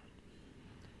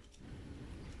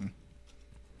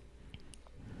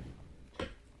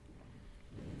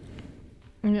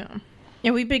 Yeah.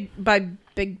 Yeah, we buy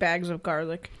big bags of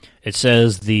garlic. It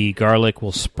says the garlic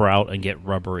will sprout and get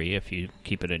rubbery if you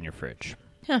keep it in your fridge.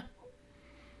 Huh.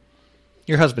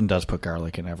 Your husband does put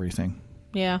garlic in everything.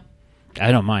 Yeah.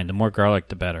 I don't mind. The more garlic,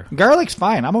 the better. Garlic's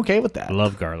fine. I'm okay with that. I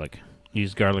love garlic.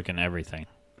 Use garlic in everything.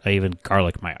 I even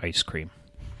garlic my ice cream.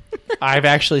 I've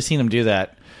actually seen him do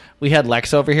that. We had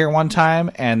Lex over here one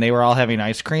time, and they were all having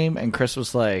ice cream, and Chris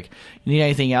was like, you need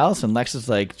anything else? And Lex is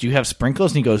like, do you have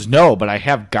sprinkles? And he goes, no, but I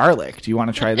have garlic. Do you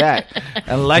want to try that?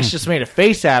 And Lex just made a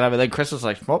face out of it. Then Chris was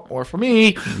like, oh, more for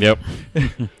me. Yep.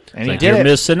 And he like, did you're it.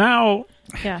 missing out.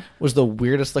 Yeah. It was the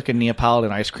weirdest looking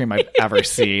Neapolitan ice cream I've ever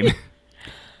seen.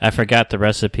 I forgot the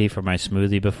recipe for my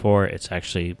smoothie before. It's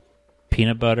actually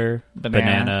peanut butter,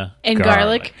 banana and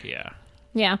garlic. Yeah.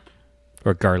 Yeah.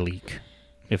 Or garlic.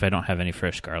 If I don't have any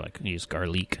fresh garlic, I use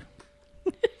garlic.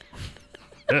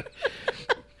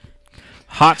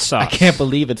 Hot sauce. I can't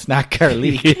believe it's not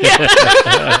garlic.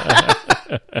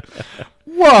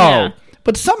 Whoa. Yeah.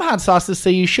 But some hot sauces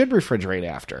say you should refrigerate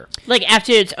after. Like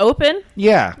after it's open?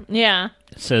 Yeah. Yeah.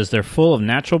 It says they're full of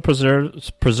natural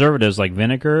preservatives like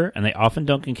vinegar, and they often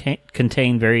don't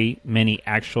contain very many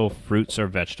actual fruits or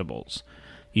vegetables.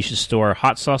 You should store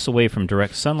hot sauce away from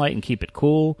direct sunlight and keep it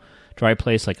cool. Dry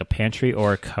place like a pantry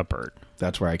or a cupboard.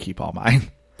 That's where I keep all mine.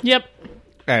 Yep.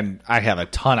 And I have a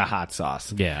ton of hot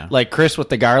sauce. Yeah. Like Chris with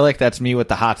the garlic, that's me with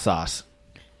the hot sauce.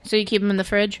 So you keep them in the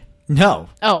fridge? No.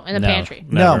 Oh, in the No. pantry.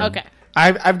 No. Never. Okay.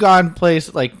 I've gone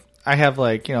places like I have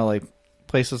like, you know, like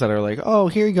places that are like, oh,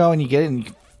 here you go, and you get it and you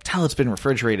can tell it's been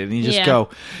refrigerated, and you just go,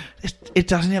 it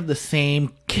doesn't have the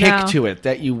same kick to it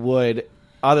that you would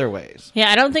other ways. Yeah,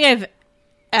 I don't think I've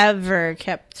ever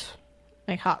kept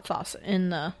like hot sauce in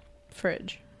the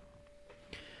fridge.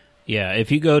 Yeah,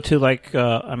 if you go to like,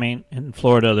 in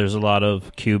Florida, there's a lot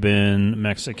of Cuban,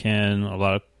 Mexican, a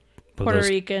lot of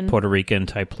Puerto Rican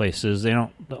type places. They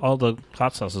don't. All the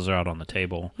hot sauces are out on the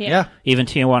table. Yeah. Even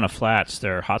Tijuana Flats,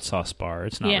 their hot sauce bar,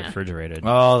 it's not refrigerated.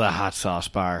 Oh, the hot sauce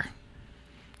bar.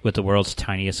 With the world's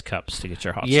tiniest cups to get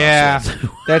your hot sauce.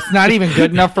 with. That's not even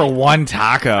good enough for one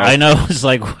taco. I know. It's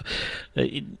like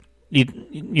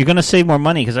you're going to save more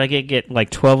money because I get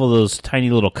like 12 of those tiny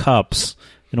little cups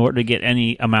in order to get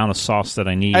any amount of sauce that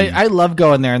I need. I love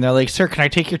going there, and they're like, sir, can I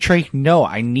take your tray? No,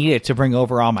 I need it to bring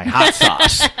over all my hot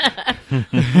sauce.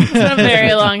 It's been a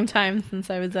very long time since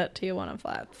I was at Tijuana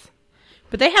Flats.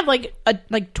 But they have like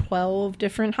 12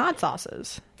 different hot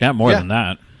sauces. Yeah, more than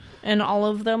that. And all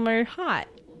of them are hot.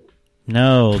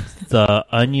 No,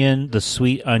 the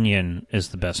sweet onion is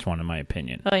the best one in my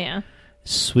opinion. Oh, yeah.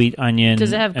 Sweet onion.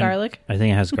 Does it have garlic? I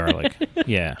think it has garlic.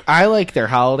 Yeah. I like their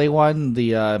holiday one,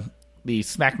 the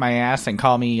smack my ass and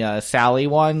call me Sally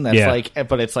one. That's like,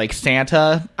 but it's like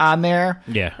Santa on there.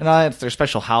 Yeah. And it's their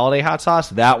special holiday hot sauce.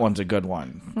 That one's a good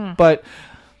one. But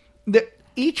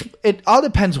it all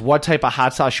depends what type of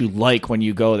hot sauce you like when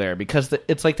you go there, because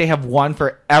it's like they have one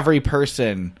for every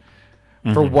person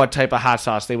for what type of hot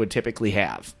sauce they would typically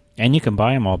have. And you can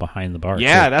buy them all behind the bar.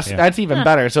 Yeah, too. that's even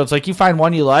better. So it's like you find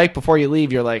one you like before you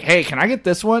leave. You're like, hey, can I get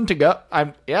this one to go?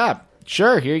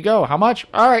 Sure. Here you go. How much?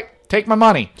 All right, take my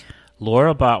money.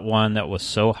 Laura bought one that was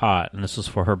so hot, and this was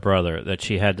for her brother, that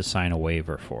she had to sign a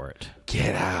waiver for it.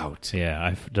 Get out. Yeah,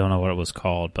 I don't know what it was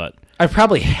called, but I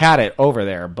probably had it over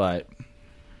there, but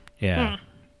yeah,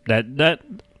 that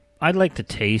I like to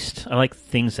taste. I like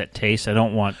things that taste. I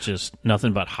don't want just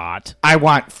nothing but hot. I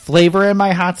want flavor in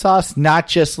my hot sauce, not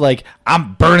just like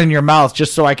I'm burning your mouth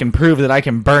just so I can prove that I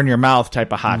can burn your mouth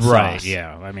type of hot sauce. Right?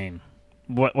 Yeah. I mean,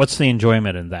 what's the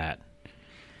enjoyment in that?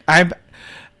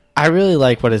 I really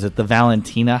like, what is it, the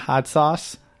Valentina hot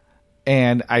sauce,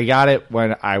 and I got it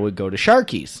when I would go to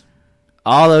Sharky's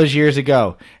all those years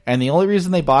ago, and the only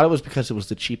reason they bought it was because it was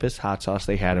the cheapest hot sauce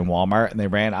they had in Walmart, and they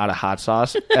ran out of hot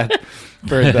sauce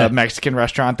for the Mexican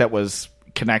restaurant that was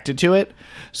connected to it,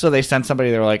 so they sent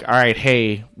somebody. They were like, all right,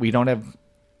 hey, we don't have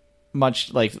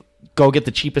much like go get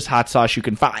the cheapest hot sauce you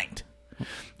can find. And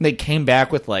they came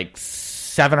back with like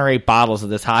 7 or 8 bottles of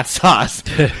this hot sauce.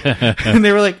 And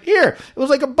they were like, here, it was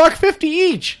like $1.50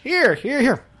 each.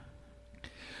 Here.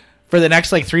 For the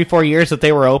next like 3-4 years that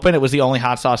they were open, it was the only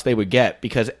hot sauce they would get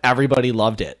because everybody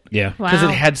loved it. Yeah. Because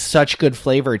it had such good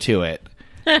flavor to it.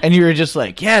 And you were just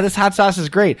like, yeah, this hot sauce is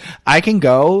great. I can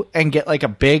go and get like a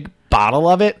big bottle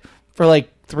of it for like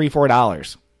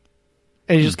 $3-4.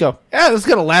 And you just go, yeah, this is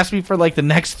going to last me for like the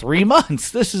next 3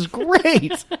 months. This is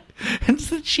great. And it's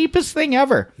the cheapest thing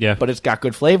ever. Yeah. But it's got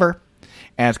good flavor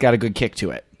and it's got a good kick to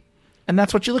it. And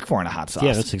that's what you look for in a hot sauce.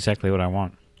 Yeah, that's exactly what I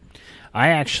want. I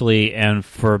actually, and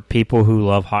for people who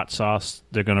love hot sauce,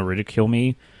 they're going to ridicule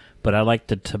me, but I like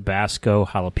the Tabasco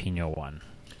jalapeno one.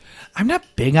 I'm not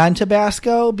big on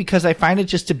Tabasco because I find it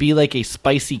just to be like a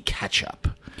spicy ketchup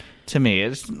to me.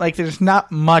 It's like there's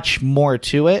not much more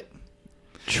to it.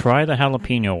 Try the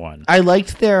jalapeno one. I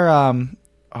liked their...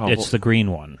 It's the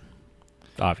green one,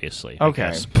 obviously.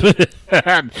 Okay.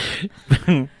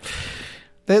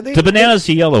 The banana's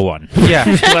the yellow one. Yeah,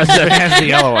 the banana's the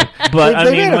yellow one. But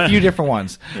they had a few different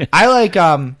ones. I like...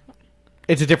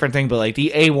 it's a different thing, but like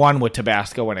the A1 with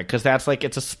Tabasco in it, because that's like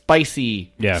it's a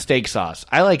spicy steak sauce.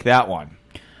 I like that one.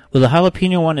 Well, the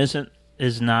jalapeno one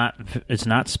is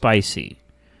not spicy.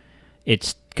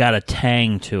 It's got a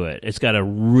tang to it. It's got a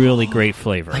really great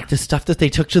flavor. Like the stuff that they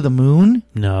took to the moon?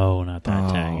 No, not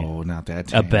that tang. Oh, not that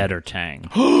tang. A better tang.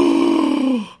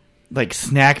 Like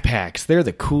snack packs. They're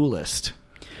the coolest.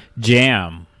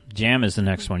 Jam is the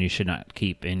next one you should not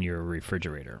keep in your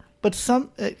refrigerator. But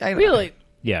Really?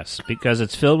 Yes, because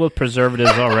it's filled with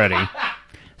preservatives already.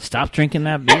 Stop drinking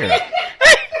that beer.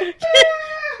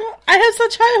 I had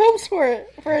such high hopes for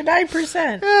it, for a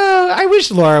 9%. I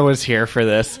wish Laura was here for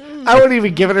this. I wouldn't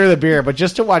even give her the beer, but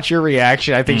just to watch your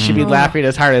reaction, I think she'd be laughing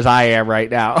as hard as I am right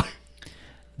now.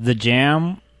 The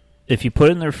jam, if you put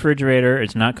it in the refrigerator,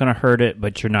 it's not going to hurt it,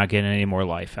 but you're not getting any more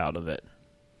life out of it.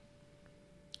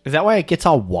 Is that why it gets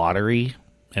all watery?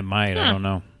 It might, I don't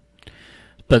know.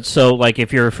 But so, like,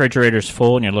 if your refrigerator's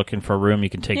full and you're looking for room, you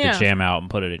can take the jam out and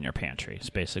put it in your pantry. It's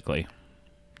basically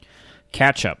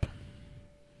ketchup.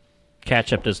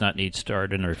 Ketchup does not need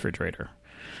stored in the refrigerator,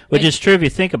 which is true if you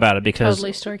think about it, because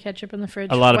totally store ketchup in the fridge.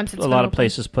 A lot of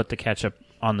places put the ketchup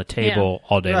on the table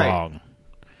all day long,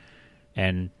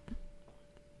 and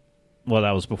well,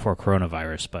 that was before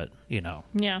coronavirus, but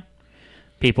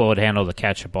people would handle the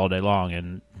ketchup all day long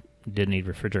and didn't need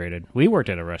refrigerated. We worked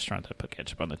at a restaurant that put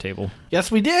ketchup on the table. Yes,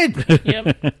 we did.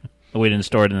 Yep. We didn't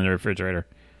store it in the refrigerator.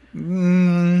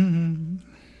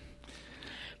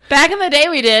 Back in the day,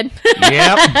 we did.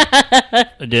 Yep.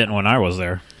 It didn't when I was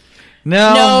there.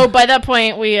 No, by that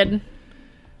point, we had...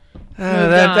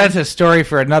 that's a story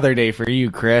for another day for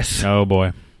you, Chris. Oh,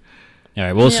 boy. All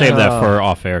right, we'll save that for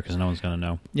off air because no one's going to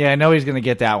know. Yeah, nobody's going to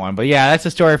get that one. But yeah, that's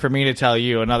a story for me to tell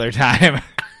you another time.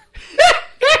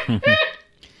 Do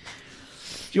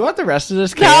you want the rest of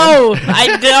this can? No,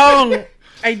 I don't.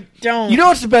 I don't. You know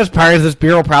what's the best part is this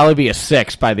beer will probably be a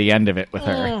 6 by the end of it with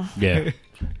her. Yeah.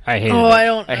 I hated it. I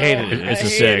don't know. I hated it. It's a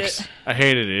 6. I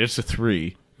hated it. It's a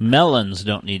 3. Melons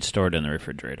don't need stored in the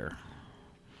refrigerator.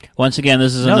 Once again,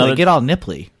 this is another... they get all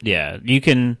nipply. Yeah, you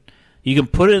can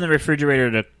put it in the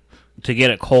refrigerator to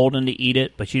get it cold and to eat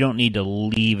it, but you don't need to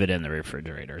leave it in the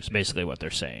refrigerator. It's basically what they're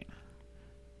saying.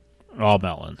 All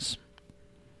melons.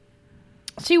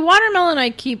 See, watermelon I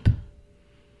keep...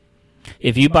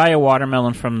 If you buy a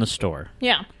watermelon from the store,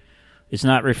 it's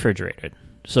not refrigerated.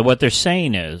 So what they're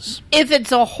saying is... If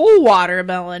it's a whole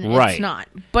watermelon, right. It's not.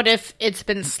 But if it's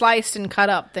been sliced and cut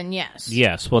up, then yes.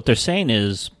 Yes. What they're saying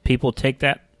is people take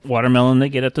that watermelon they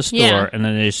get at the store and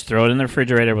then they just throw it in the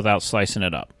refrigerator without slicing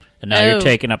it up. And now you're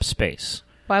taking up space.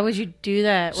 Why would you do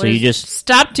that? So you just...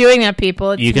 Stop doing that,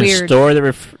 people. It's weird.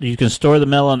 You can store the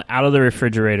melon out of the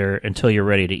refrigerator until you're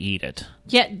ready to eat it.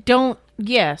 Yeah, don't...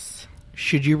 Yes.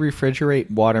 Should you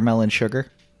refrigerate watermelon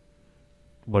sugar?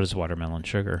 What is watermelon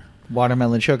sugar?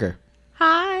 Watermelon sugar.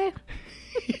 Hi.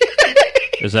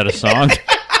 Is that a song?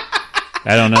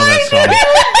 I don't know that song.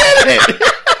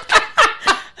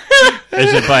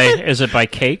 Is it by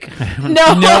Cake?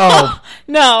 No.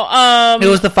 No. It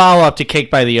was the follow-up to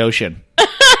Cake by the Ocean.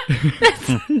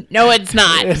 No, it's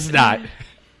not. It's not.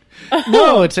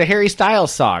 No, it's a Harry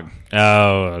Styles song.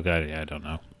 Oh, God, yeah, I don't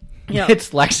know. Yeah.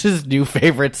 It's Lex's new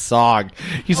favorite song.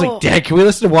 He's like, Dad, can we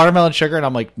listen to Watermelon Sugar? And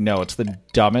I'm like, no, it's the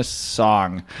dumbest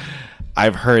song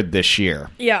I've heard this year.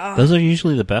 Yeah. Those are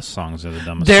usually the best songs. They're the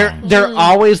dumbest songs. They're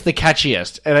always the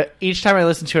catchiest. And each time I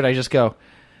listen to it, I just go,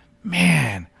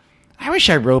 man, I wish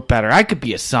I wrote better. I could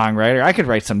be a songwriter. I could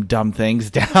write some dumb things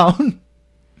down.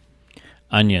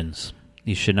 Onions.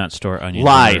 You should not store onions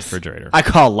in the refrigerator. I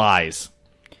call lies.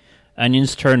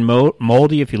 Onions turn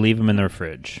moldy if you leave them in the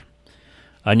fridge.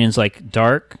 Onions like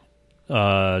dark,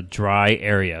 dry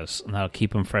areas, and that'll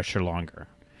keep them fresher longer.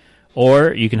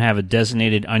 Or you can have a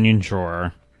designated onion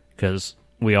drawer, because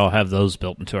we all have those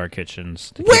built into our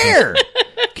kitchens. Where?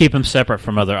 Keep them separate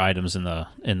from other items in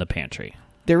the pantry.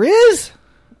 There is?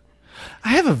 I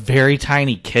have a very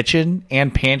tiny kitchen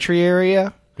and pantry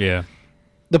area. Yeah.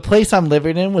 The place I'm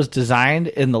living in was designed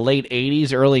in the late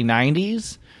 80s, early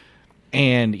 90s.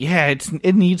 And yeah,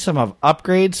 it needs some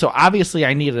upgrades. So obviously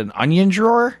I need an onion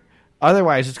drawer.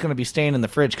 Otherwise, it's going to be staying in the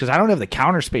fridge because I don't have the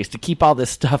counter space to keep all this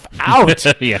stuff out.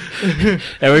 Yeah.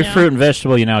 Every fruit and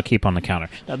vegetable you now keep on the counter.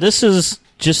 Now, this is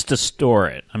just to store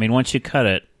it. I mean, once you cut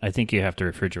it, I think you have to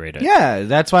refrigerate it. Yeah,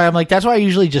 that's why I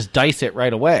usually just dice it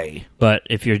right away. But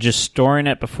if you're just storing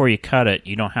it before you cut it,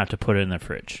 you don't have to put it in the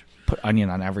fridge. Put onion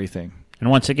on everything.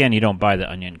 And once again, you don't buy the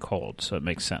onion cold, so it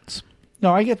makes sense.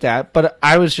 No, I get that, but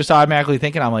I was just automatically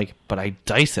thinking, I'm like, but I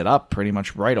dice it up pretty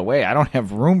much right away. I don't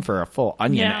have room for a full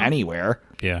onion anywhere.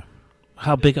 Yeah.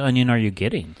 How big onion are you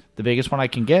getting? The biggest one I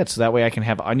can get, so that way I can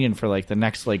have onion for like the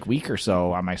next week or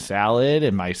so on my salad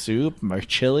and my soup, my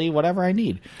chili, whatever I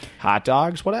need. Hot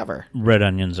dogs, whatever. Red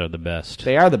onions are the best.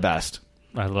 They are the best.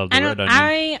 I love the red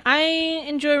onion. I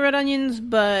enjoy red onions,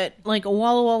 but like a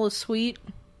Walla Walla sweet.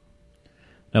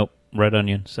 Nope, red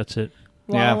onions. That's it.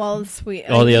 Walla Walla sweet.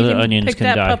 All the other onions pick can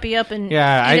that die. Puppy up and eat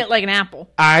it like an apple.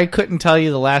 I couldn't tell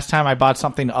you the last time I bought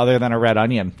something other than a red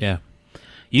onion. Yeah.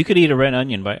 You could eat a red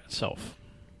onion by itself.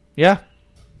 Yeah.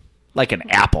 Like an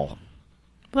apple.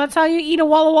 Well, that's how you eat a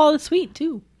Walla Walla sweet,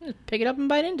 too. Just pick it up and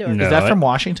bite into it. No, is that from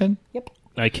Washington? Yep.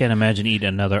 I can't imagine eating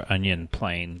another onion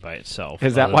plain by itself.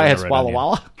 Is that why it's Walla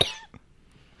Walla?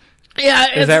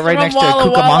 Yeah. Is that right next to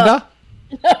Cucamonga?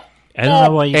 I don't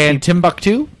know why you and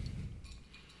Timbuktu?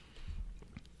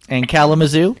 And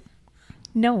Kalamazoo?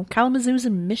 No, Kalamazoo's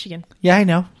in Michigan. Yeah, I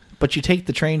know. But you take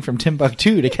the train from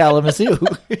Timbuktu to Kalamazoo.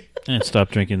 And stop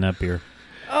drinking that beer.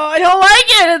 Oh, I don't like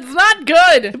it. It's not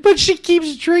good. But she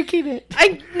keeps drinking it.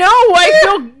 I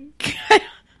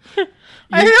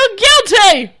feel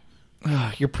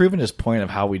guilty. You're proving his point of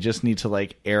how we just need to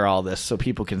air all this so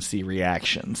people can see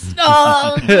reactions.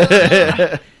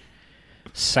 Oh,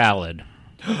 Salad.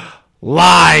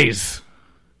 Lies.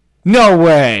 No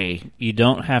way. You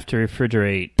don't have to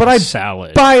refrigerate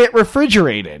salad. Buy it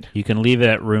refrigerated. You can leave it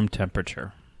at room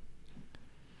temperature.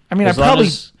 I mean, as long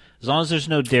as there's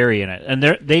no dairy in it. And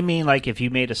they mean if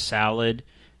you made a salad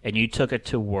and you took it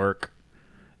to work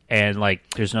and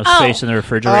there's no space in the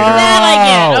refrigerator.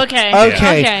 That I get.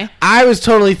 Okay. I was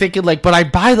totally thinking but I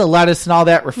buy the lettuce and all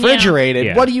that refrigerated.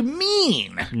 Yeah. What do you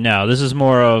mean? No, this is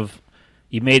more of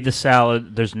you made the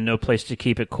salad. There's no place to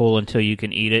keep it cool until you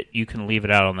can eat it. You can leave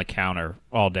it out on the counter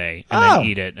all day and then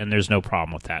eat it, and there's no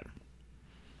problem with that.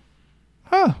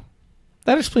 Huh.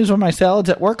 That explains why my salads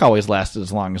at work always lasted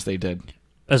as long as they did.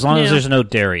 As long as there's no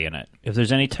dairy in it. If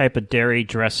there's any type of dairy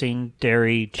dressing,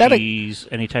 dairy, cheese,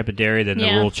 any type of dairy, then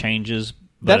the rule changes.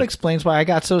 That explains why I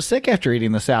got so sick after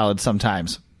eating the salad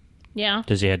sometimes. Yeah.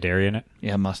 Does he have dairy in it?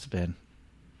 Yeah, it must have been.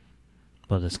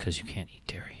 Well, that's because you can't eat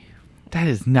dairy. That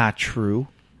is not true.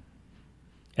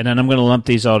 And then I'm going to lump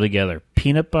these all together.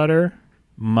 Peanut butter,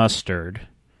 mustard,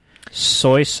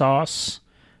 soy sauce,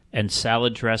 and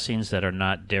salad dressings that are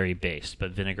not dairy-based,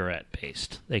 but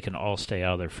vinaigrette-based. They can all stay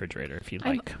out of the refrigerator if you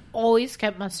like. I've always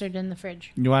kept mustard in the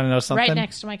fridge. You want to know something? Right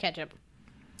next to my ketchup.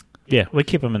 Yeah, we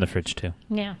keep them in the fridge, too.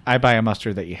 Yeah. I buy a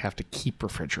mustard that you have to keep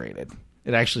refrigerated.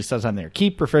 It actually says on there,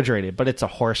 keep refrigerated, but it's a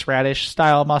horseradish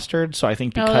style mustard, so I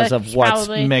think because of what's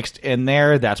mixed in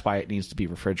there, that's why it needs to be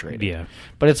refrigerated. Yeah.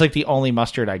 But it's the only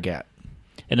mustard I get.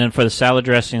 And then for the salad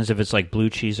dressings, if it's blue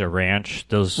cheese or ranch,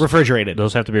 those refrigerated.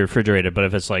 Those have to be refrigerated, but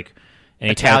if it's any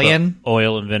Italian, type of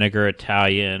oil and vinegar,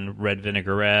 Italian, red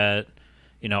vinaigrette,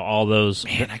 all those.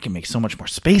 Man, I can make so much more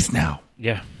space now.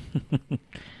 Yeah.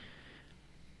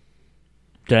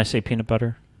 Did I say peanut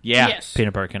butter? Yeah. Yes.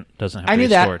 Peanut butter doesn't have to I be knew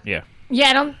that. stored. Yeah.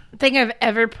 Yeah, I don't think I've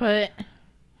ever put,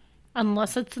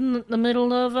 unless it's in the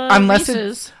middle of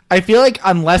Reese's. I feel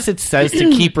unless it says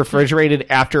to keep refrigerated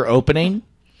after opening,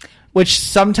 which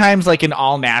sometimes an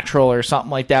all natural or something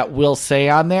like that will say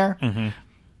on there. Mm-hmm.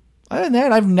 Other than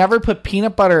that, I've never put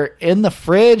peanut butter in the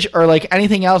fridge or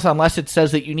anything else unless it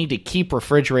says that you need to keep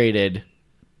refrigerated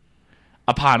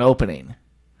upon opening.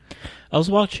 I was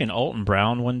watching Alton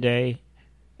Brown one day,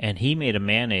 and he made a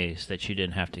mayonnaise that you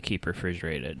didn't have to keep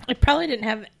refrigerated. It probably didn't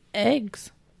have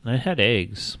eggs. It had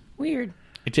eggs. Weird.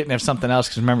 It didn't have something else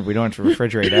because remember, we don't have to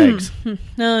refrigerate eggs.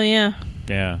 Oh, yeah.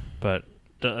 Yeah, but...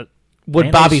 Would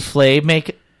mayonnaise, Bobby Flay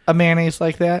make a mayonnaise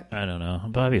like that? I don't know.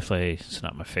 Bobby Flay is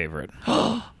not my favorite.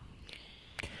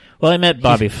 Well, I met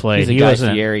Bobby Flay. He's a Guy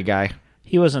Fieri guy.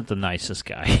 He wasn't the nicest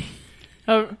guy.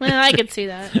 Oh, well, I could see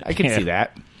that. I can see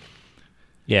that.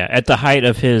 Yeah, at the height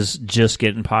of his just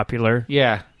getting popular.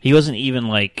 Yeah. He wasn't even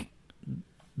like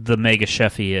the mega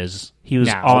chef he is. He was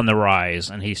on the rise,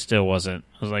 and he still wasn't.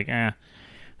 I was like, I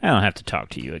don't have to talk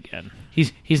to you again.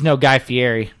 He's no Guy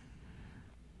Fieri.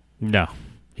 No,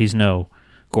 he's no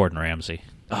Gordon Ramsay.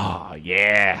 Oh,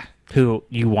 yeah. Who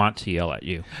you want to yell at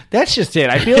you. That's just it.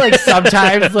 I feel like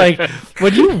sometimes, like,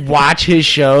 when you watch his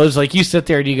shows, like, you sit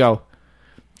there and you go,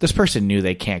 this person knew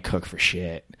they can't cook for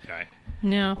shit. Right.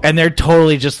 No. And they're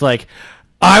totally just like,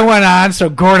 I went on so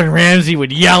Gordon Ramsay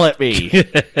would yell at me.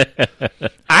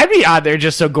 I'd be on there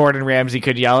just so Gordon Ramsay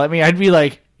could yell at me. I'd be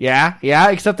like, yeah,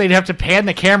 except they'd have to pan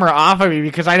the camera off of me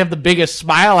because I'd have the biggest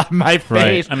smile on my face.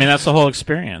 Right. I mean, that's the whole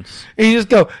experience. And you just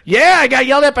go, yeah, I got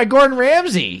yelled at by Gordon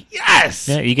Ramsay. Yes.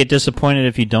 Yeah, you get disappointed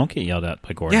if you don't get yelled at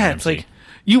by Gordon Ramsay. It's like,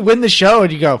 you win the show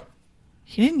and you go,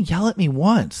 he didn't yell at me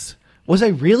once. Was I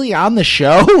really on the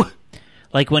show?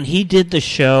 Like when he did the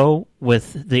show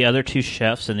with the other two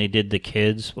chefs and they did the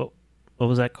kids, what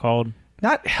was that called?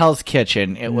 Not Hell's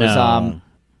Kitchen. It was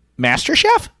Master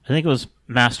Chef? I think it was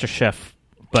Master Chef,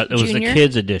 but it was Junior? the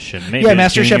kids edition. Maybe Yeah,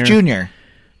 Master Chef Junior.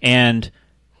 And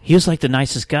he was like the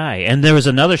nicest guy. And there was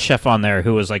another chef on there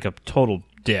who was like a total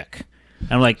dick.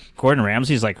 And I'm like, Gordon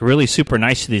Ramsay's like really super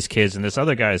nice to these kids, and this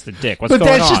other guy is the dick. What's going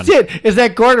on? But that's just it. Is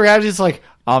that Gordon Ramsay's like,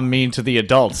 I'm mean to the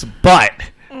adults, but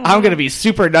I'm going to be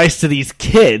super nice to these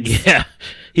kids. Yeah.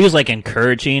 He was like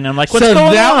encouraging. I'm like, what's so going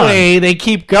on? that way they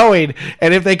keep going,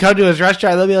 and if they come to his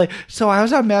restaurant, they'll be like, so I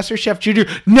was on Master Chef Junior.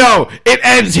 No, it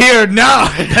ends here. No.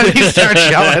 And then he starts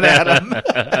yelling at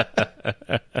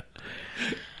him.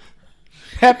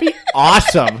 That'd be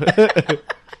awesome.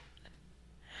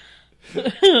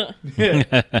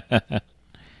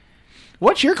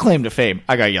 What's your claim to fame?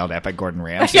 I got yelled at by Gordon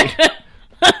Ramsay.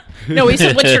 No, we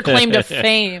said, what's your claim to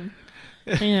fame?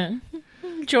 Yeah.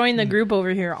 Join the group over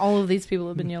here. All of these people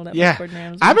have been yelled at by Gordon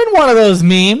Ramsay. I'm in one of those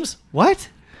memes. What?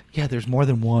 Yeah, there's more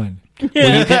than one.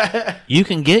 Well, you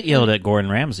can get yelled at Gordon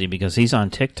Ramsay because he's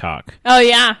on TikTok. Oh,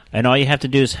 yeah. And all you have to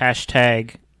do is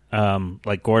hashtag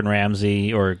like Gordon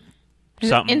Ramsay or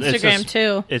something. Instagram,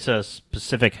 too. It's a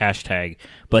specific hashtag.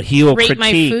 But he will Rate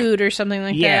critique. my food or something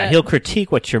like that. Yeah, he'll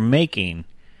critique what you're making.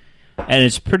 And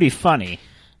it's pretty funny.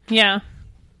 Yeah.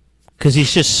 Because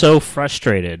he's just so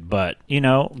frustrated. But,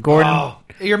 Gordon... Oh,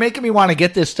 you're making me want to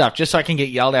get this stuff just so I can get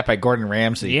yelled at by Gordon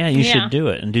Ramsay. Yeah, you should do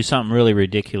it. And do something really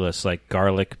ridiculous like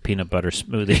garlic peanut butter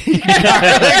smoothie.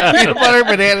 Peanut butter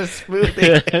banana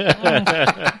smoothie.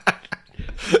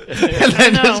 And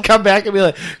then just come back and be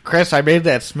like, Chris, I made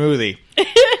that smoothie.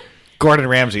 Gordon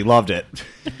Ramsay loved it.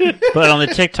 But on the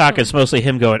TikTok, it's mostly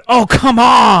him going, oh, come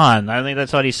on! I think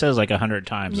that's what he says like 100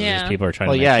 times. Yeah. These people are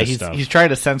trying to make this stuff. He's trying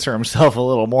to censor himself a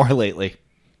little more lately.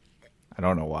 I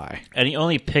don't know why. And he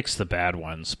only picks the bad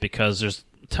ones because there's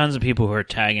tons of people who are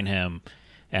tagging him.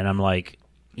 And I'm like,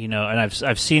 and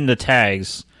I've seen the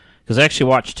tags because I actually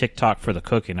watch TikTok for the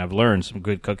cooking. I've learned some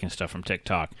good cooking stuff from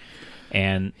TikTok.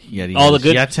 And all the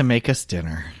good yet to make us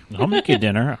dinner. I'll make you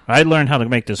dinner. I learned how to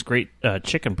make this great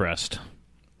chicken breast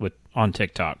on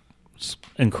TikTok. It's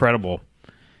incredible.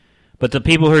 But the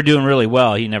people who are doing really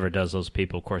well, he never does those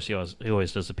people. Of course, he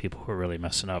always does the people who are really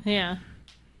messing up. Yeah.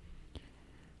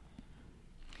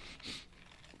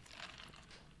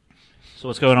 So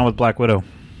what's going on with Black Widow?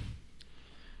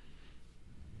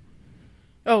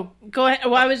 Oh, go ahead.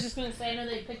 Well, I was just going to say, I know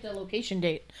they picked a location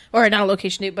date. Or not a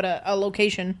location date, but a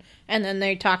location. And then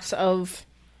there talks of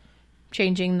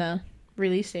changing the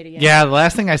release date again. Yeah, the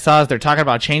last thing I saw is they're talking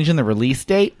about changing the release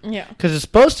date. Yeah. Because it's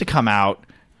supposed to come out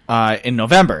in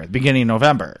November, the beginning of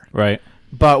November. Right.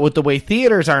 But with the way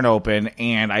theaters aren't open,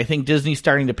 and I think Disney's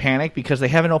starting to panic because they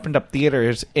haven't opened up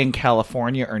theaters in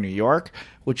California or New York,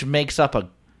 which makes up a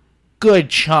good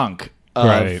chunk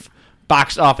of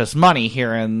box office money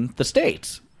here in the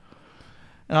States.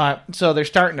 So they're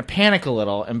starting to panic a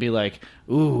little and be like,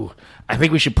 ooh, I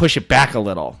think we should push it back a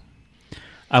little.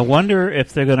 I wonder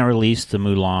if they're going to release the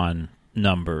Mulan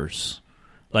numbers.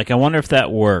 Like, I wonder if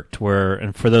that worked,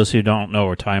 and for those who don't know what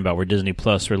we're talking about, where Disney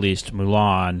Plus released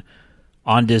Mulan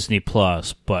on Disney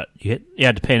Plus, but you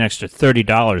had to pay an extra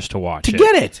 $30 to watch it. To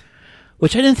get it.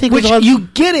 Which I didn't think was... Which you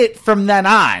get it from then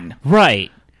on. Right.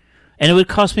 And it would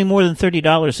cost me more than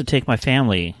 $30 to take my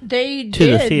family to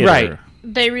the theater. Right.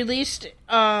 They released,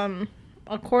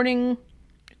 according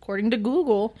to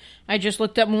Google, I just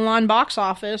looked up Mulan box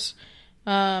office.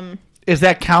 Is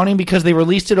that counting because they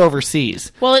released it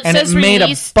overseas? Well, it says it made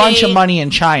a bunch of money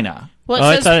in China. Well,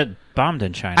 I thought it bombed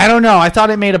in China. I don't know. I thought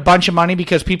it made a bunch of money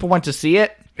because people went to see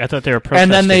it. I thought they were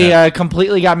protesting. And then they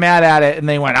completely got mad at it, and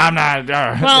they went, I'm not...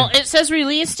 Well, it says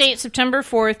release date September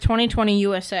 4th, 2020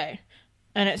 USA.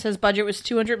 And it says budget was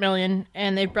 $200 million,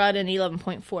 and they brought in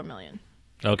 $11.4 million.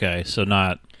 Okay, so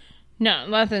not... No,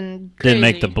 nothing crazy.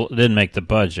 Didn't make the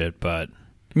budget, but...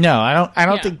 No, I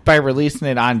don't think by releasing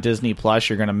it on Disney Plus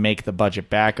you're going to make the budget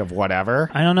back of whatever.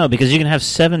 I don't know, because you can have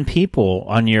 7 people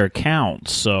on your account,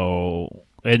 so...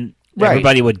 And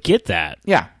everybody would get that.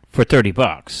 Yeah. For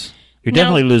 $30. You're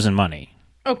definitely losing money.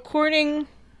 According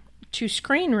to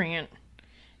Screen Rant,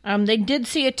 they did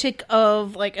see a tick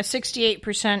of like a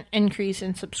 68% increase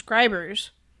in subscribers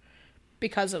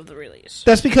because of the release.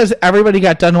 That's because everybody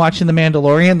got done watching The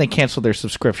Mandalorian, they canceled their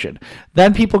subscription.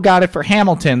 Then people got it for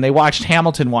Hamilton. They watched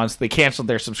Hamilton once, they canceled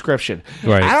their subscription.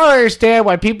 Right. I don't understand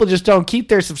why people just don't keep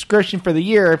their subscription for the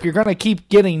year if you're going to keep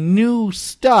getting new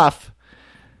stuff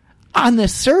on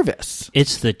this service.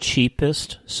 It's the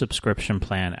cheapest subscription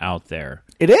plan out there.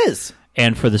 It is.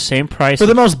 And for the same price... For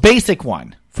the most basic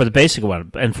one. For the basic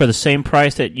one. And for the same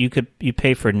price that you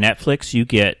pay for Netflix, you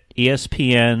get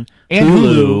ESPN, and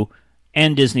Hulu,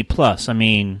 and Disney Plus. I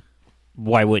mean,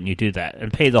 why wouldn't you do that?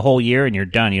 And pay the whole year and you're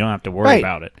done. You don't have to worry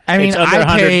about it. I mean, it's under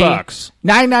I pay $100.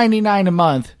 $9.99 a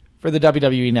month for the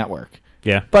WWE Network.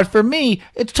 Yeah. But for me,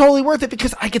 it's totally worth it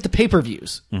because I get the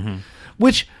pay-per-views,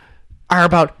 which are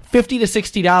about $50 to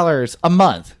 $60 a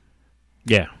month.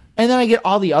 Yeah. And then I get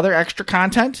all the other extra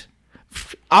content.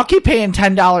 I'll keep paying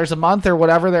 $10 a month or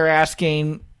whatever they're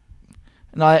asking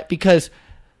and all that because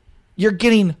you're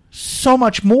getting so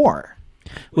much more.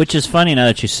 Which is funny now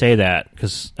that you say that,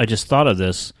 because I just thought of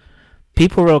this.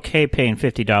 People are okay paying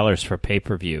 $50 for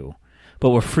pay-per-view, but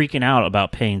we're freaking out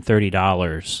about paying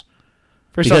 $30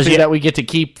 for something that we get to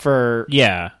keep for...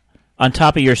 Yeah, on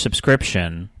top of your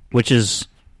subscription, which is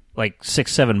like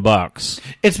 $6-7.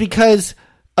 It's because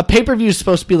a pay-per-view is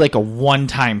supposed to be like a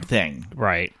one-time thing.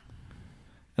 Right.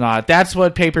 That's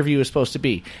what pay-per-view is supposed to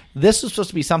be. This was supposed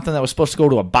to be something that was supposed to go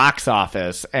to a box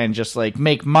office and just like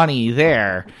make money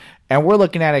there. And we're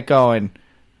looking at it going,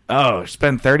 oh,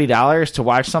 spend $30 to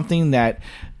watch something that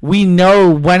we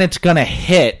know when it's going to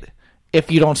hit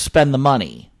if you don't spend the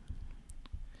money.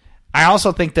 I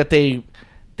also think that they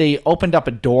opened up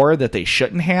a door that they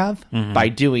shouldn't have by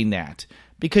doing that.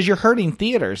 Because you're hurting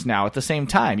theaters now at the same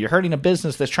time. You're hurting a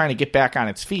business that's trying to get back on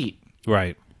its feet.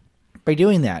 Right. By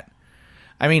doing that.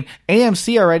 I mean,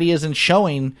 AMC already isn't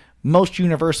showing most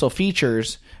Universal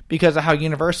features because of how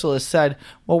Universal has said,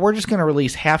 well, we're just going to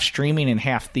release half streaming and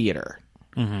half theater.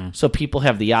 So people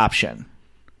have the option.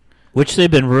 Which they've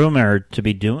been rumored to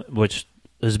be doing, which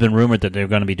has been rumored that they're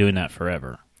going to be doing that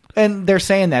forever. And they're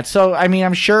saying that. So, I mean,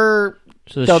 I'm sure...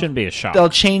 So this shouldn't be a shock. They'll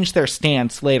change their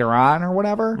stance later on or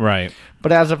whatever. Right.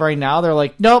 But as of right now, they're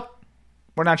like, nope,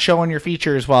 we're not showing your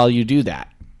features while you do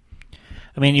that.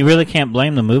 I mean, you really can't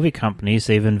blame the movie companies.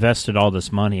 They've invested all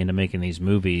this money into making these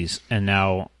movies, and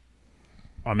now,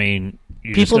 I mean...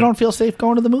 People don't feel safe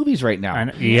going to the movies right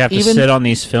now. You have to sit on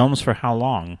these films for how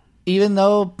long? Even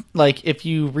though, like, if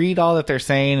you read all that they're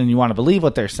saying and you want to believe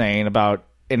what they're saying about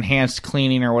enhanced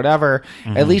cleaning or whatever,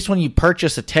 at least when you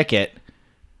purchase a ticket...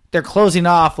 They're closing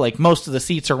off like most of the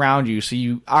seats around you, so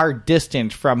you are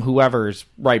distant from whoever's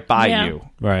right by you.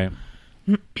 Right.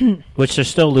 Which they're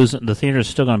still losing. The theater's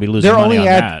still going to be losing they're money only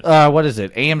on at, that. What is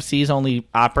it? AMC's only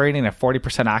operating at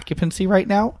 40% occupancy right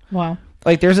now. Wow.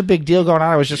 Like, there's a big deal going on.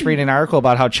 I was just reading an article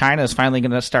about how China is finally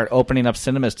going to start opening up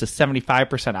cinemas to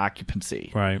 75%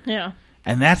 occupancy. Right. Yeah.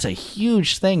 And that's a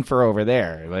huge thing for over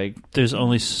there. Like, there's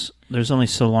only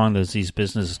so long that these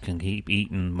businesses can keep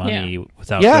eating money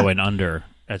without going under.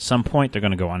 At some point, they're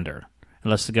going to go under.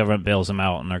 Unless the government bails them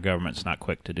out, and their government's not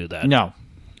quick to do that. No.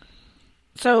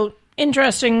 So,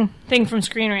 interesting thing from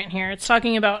Screen Rant here. It's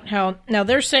talking about how... Now,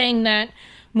 they're saying that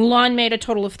Mulan made a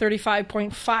total of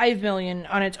 $35.5 million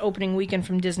on its opening weekend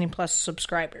from Disney Plus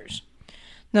subscribers.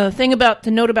 Now, the thing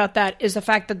to note about that is the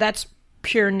fact that that's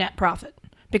pure net profit.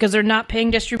 Because they're not paying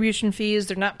distribution fees.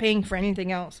 They're not paying for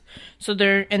anything else. So,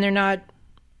 they're not...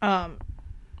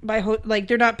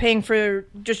 they're not paying for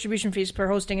distribution fees for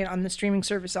hosting it on the streaming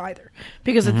service either,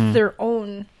 because it's their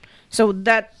own. So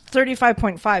that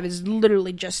 35.5 is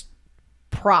literally just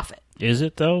profit. Is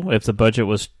it though? If the budget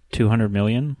was $200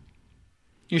 million,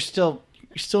 you're still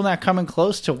not coming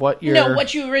close to what you're... No,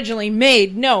 what you originally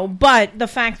made. No, but the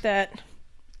fact that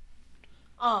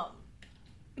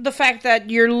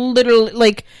you're literally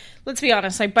like, let's be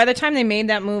honest. Like, by the time they made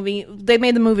that movie, they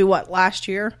made the movie what, last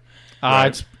year?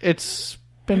 It's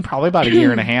been probably about a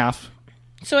year and a half.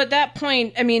 So at that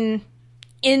point, I mean,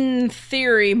 in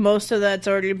theory, most of that's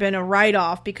already been a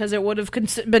write-off because it would have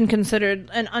been considered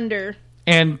an under.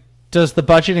 And Does the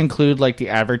budget include like the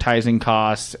advertising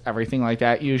costs, everything like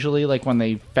that? Usually, like when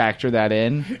they factor that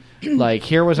in, like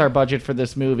here was our budget for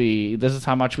this movie. This is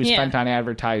how much we spent on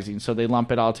advertising. So they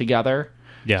lump it all together.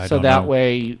 Yeah. So that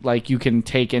way, like you can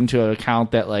take into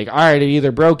account that, like, all right, it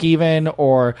either broke even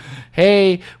or,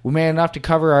 hey, we made enough to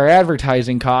cover our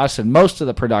advertising costs and most of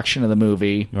the production of the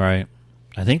movie. Right.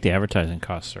 I think the advertising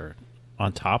costs are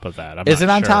on top of that. Is it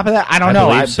on top of that? I don't know.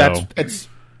 Believe so.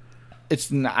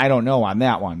 I don't know on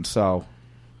that one. So,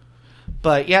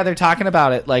 but yeah, they're talking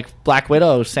about it. Like Black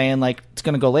Widow saying like it's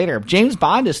going to go later. James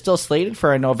Bond is still slated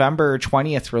for a November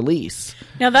 20th release.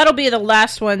 Now that'll be the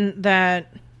last one that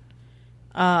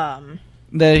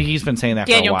he's been saying that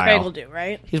Daniel for a while. Craig will do,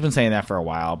 right? He's been saying that for a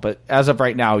while, but as of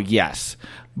right now, yes.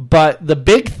 But the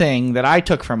big thing that I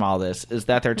took from all this is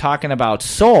that they're talking about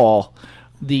Soul,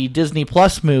 the Disney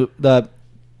Plus the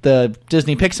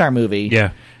Disney Pixar movie.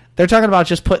 Yeah. They're talking about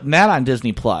just putting that on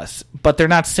Disney Plus, but they're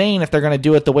not saying if they're going to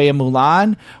do it the way of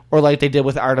Mulan or like they did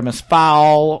with Artemis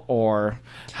Fowl or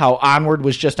how Onward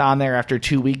was just on there after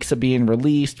 2 weeks of being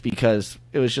released because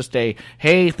it was just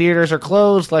hey, theaters are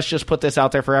closed. Let's just put this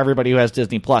out there for everybody who has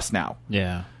Disney Plus now.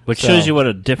 Yeah. Which shows you what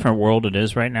a different world it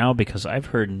is right now because I've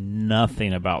heard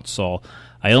nothing about Soul.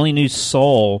 I only knew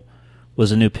Soul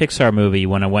was a new Pixar movie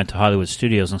when I went to Hollywood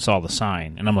Studios and saw the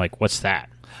sign. And I'm like, what's that?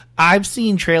 I've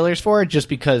seen trailers for it just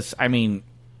because, I mean,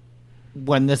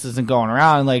 when this isn't going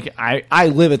around, like, I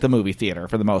live at the movie theater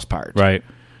for the most part. Right.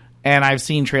 And I've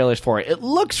seen trailers for it. It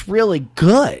looks really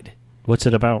good. What's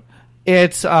it about?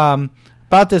 It's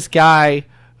about this guy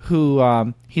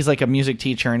who, he's like a music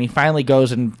teacher, and he finally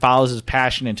goes and follows his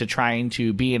passion into trying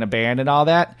to be in a band and all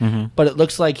that. Mm-hmm. But it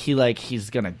looks like he's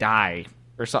going to die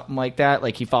or something like that.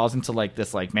 Like, he falls into, like,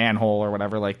 this, like, manhole or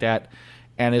whatever like that.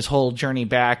 And his whole journey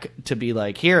back to be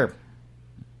like, here,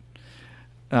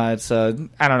 it's I don't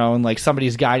know, and like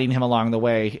somebody's guiding him along the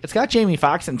way. It's got Jamie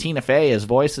Foxx and Tina Fey as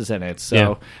voices in it,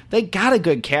 so they got a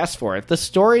good cast for it. The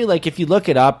story, like if you look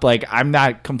it up, like I'm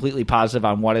not completely positive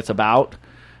on what it's about,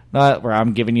 where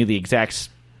I'm giving you the exact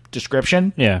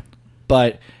description. Yeah,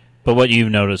 but what you've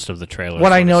noticed of the trailer,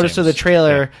 what I noticed of the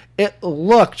trailer, it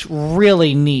looked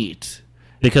really neat.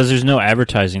 Because there's no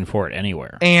advertising for it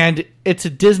anywhere. And it's a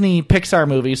Disney Pixar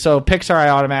movie, so Pixar I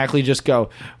automatically just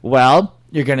go, well,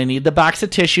 you're going to need the box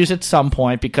of tissues at some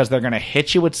point because they're going to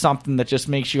hit you with something that just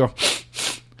makes you go,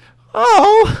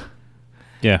 oh.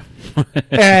 Yeah.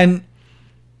 And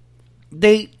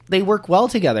they work well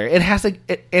together. It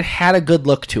had a good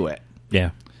look to it. Yeah.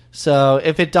 So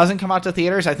if it doesn't come out to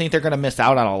theaters, I think they're going to miss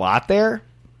out on a lot there.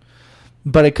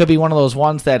 But it could be one of those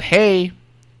ones that, hey,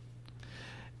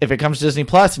 if it comes to Disney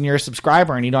Plus and you're a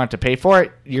subscriber and you don't have to pay for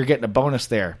it, you're getting a bonus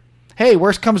there. Hey,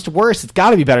 worst comes to worst, it's got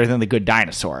to be better than The Good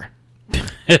Dinosaur.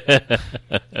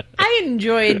 I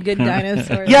enjoyed Good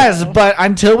Dinosaur. Yes, but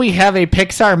until we have a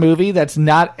Pixar movie that's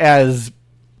not as,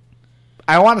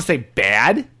 I want to say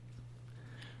bad,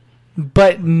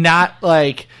 but not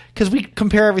like, because we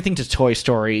compare everything to Toy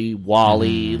Story,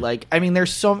 WALL-E, like, I mean,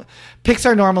 there's so,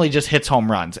 Pixar normally just hits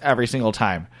home runs every single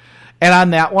time. And on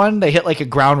that one, they hit like a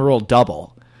ground rule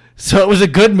double. So it was a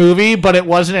good movie, but it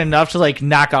wasn't enough to like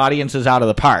knock audiences out of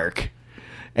the park.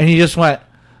 And he just went,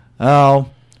 oh,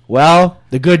 well,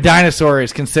 The Good Dinosaur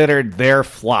is considered their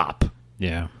flop.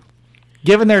 Yeah.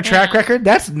 Given their track record,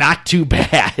 that's not too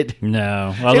bad.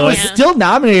 No. It was still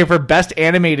nominated for Best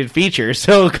Animated Feature,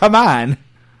 so come on.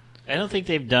 I don't think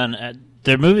they've done...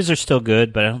 their movies are still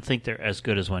good, but I don't think they're as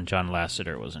good as when John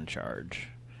Lasseter was in charge.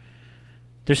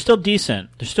 They're still decent.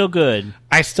 They're still good.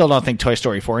 I still don't think Toy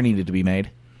Story 4 needed to be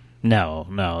made. No,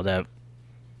 that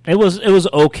it was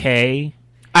okay.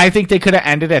 I think they could have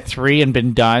ended at 3 and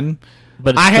been done.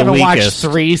 But I haven't watched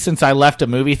 3 since I left a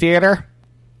movie theater.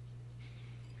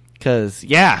 Because,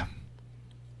 yeah.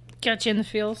 Got you in the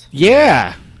feels?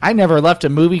 Yeah. I never left a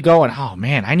movie going, oh,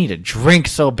 man, I need a drink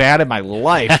so bad in my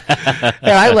life.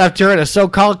 And I left during a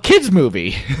so-called kids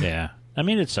movie. Yeah. I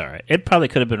mean, it's all right. It probably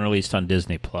could have been released on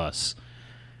Disney Plus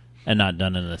and not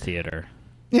done in the theater.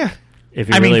 Yeah. If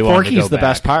you really wanted to Forky's go the back.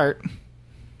 best part.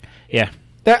 Yeah.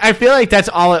 I feel like that's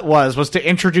all it was to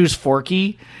introduce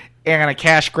Forky and a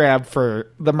cash grab for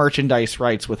the merchandise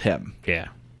rights with him. Yeah.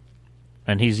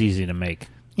 And he's easy to make.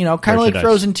 You know, kind of like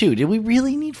Frozen 2. Did we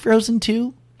really need Frozen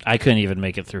 2? I couldn't even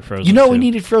make it through Frozen 2. You know what we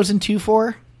needed Frozen 2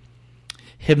 for?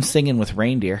 Him singing with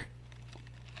reindeer.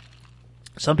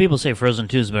 Some people say Frozen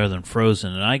 2 is better than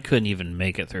Frozen, and I couldn't even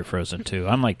make it through Frozen 2.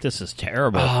 I'm like, this is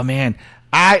terrible. Oh, man.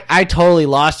 I totally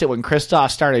lost it when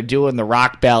Kristoff started doing the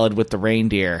rock ballad with the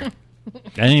reindeer. I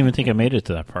didn't even think I made it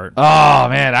to that part. Oh,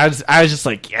 man. I was just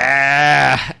like,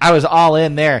 yeah. I was all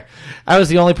in there. I was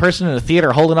the only person in the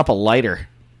theater holding up a lighter.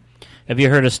 Have you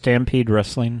heard of Stampede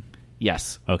Wrestling?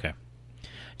 Yes. Okay.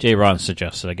 Jay Ron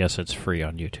suggested. I guess it's free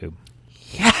on YouTube.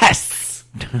 Yes.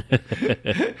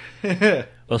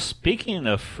 Well, speaking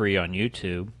of free on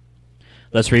YouTube,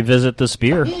 let's revisit this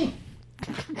beer.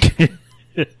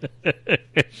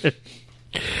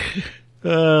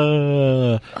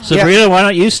 Sabrina, why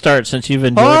don't you start since you've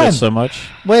enjoyed it so much?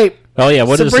 Wait. Oh, yeah,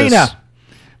 what Sabrina, is this?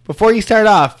 Before you start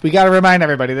off, we got to remind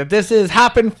everybody that this is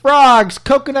Hoppin' Frogs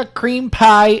Coconut Cream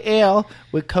Pie Ale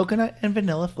with coconut and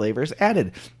vanilla flavors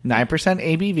added. 9%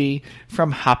 ABV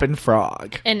from Hoppin'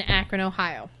 Frog. In Akron,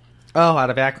 Ohio. Oh, out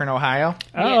of Akron, Ohio?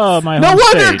 Oh, Yes. my No home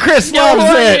wonder state. Chris No loves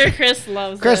wonder it. Chris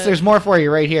loves it. Chris, there's more for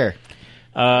you right here.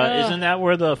 Isn't that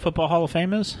where the Football Hall of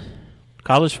Fame is?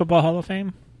 College Football Hall of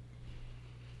Fame?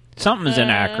 Something's in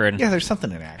Akron. Yeah, there's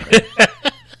something in Akron.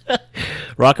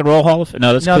 Rock and Roll Hall of Fame?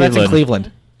 No, that's Cleveland. That's in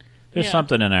Cleveland. There's Yeah.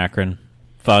 something in Akron.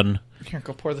 Fun. Here,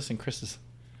 go pour this in Chris's.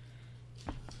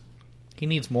 He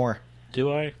needs more.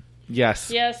 Do I? Yes.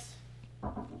 Yes.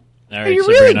 All right, Are you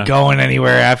Sabrina. really going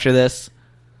anywhere after this?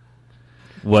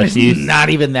 What do you Not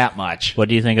even that much. What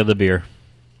do you think of the beer?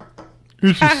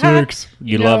 It's a 6.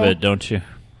 You No. love it, don't you?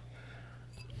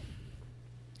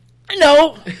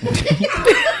 No.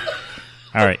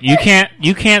 All right, you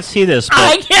can't see this,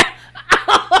 I but can't.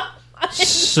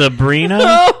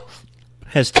 Sabrina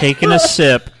has taken a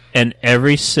sip, and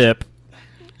every sip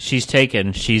she's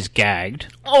taken, she's gagged,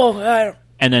 Oh, God.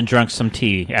 and then drunk some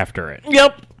tea after it.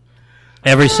 Yep.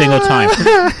 Every single time.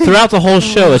 Throughout the whole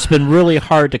show, it's been really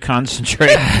hard to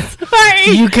concentrate.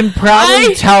 You can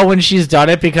probably tell when she's done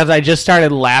it because I just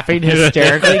started laughing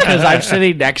hysterically because I'm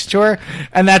sitting next to her,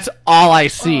 and that's all I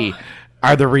see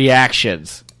are the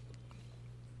reactions.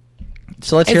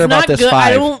 So let's hear about this good.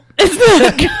 5. It's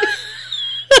not good.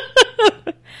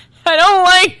 I don't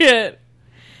like it.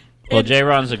 Well, J.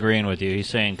 Ron's agreeing with you. He's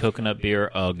saying coconut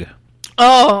beer, ugh.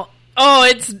 Oh,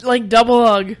 it's like double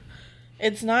hug.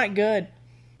 It's not good.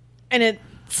 And it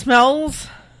smells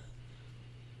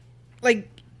like,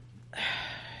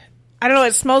 I don't know,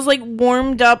 it smells like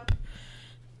warmed up,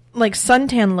 like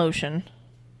suntan lotion.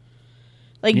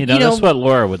 Like, You know, that's what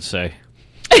Laura would say.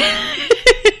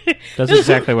 That's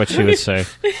exactly what she would say.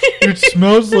 It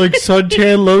smells like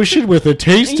suntan lotion with a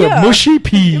taste Yeah. of mushy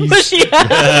peas.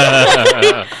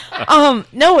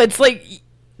 No, it's like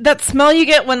that smell you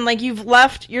get when like you've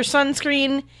left your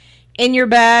sunscreen in your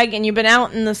bag and you've been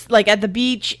out in the like at the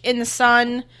beach in the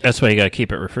sun. That's why you got to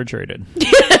keep it refrigerated.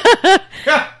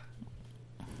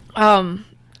 I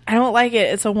don't like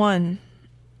it. It's a 1.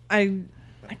 I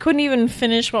couldn't even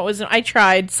finish what was in. I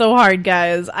tried so hard,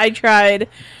 guys. I tried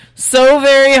so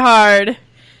very hard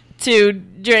to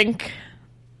drink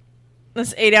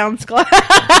this 8-ounce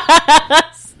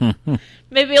glass.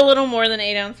 Maybe a little more than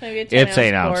 8 ounce. Maybe a 10 It's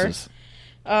 8 ounce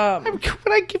pour. ounces.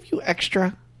 Would I give you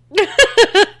extra?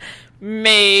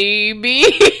 Maybe.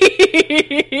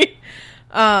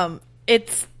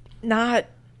 It's not.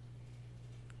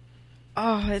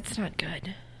 Oh, it's not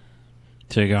good.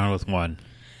 So you're going with 1.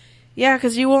 Yeah,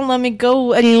 because you won't let me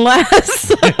go any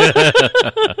less.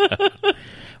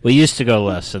 We used to go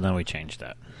less, and then we changed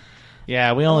that.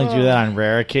 Yeah, we only do that on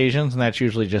rare occasions, and that's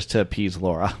usually just to appease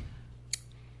Laura.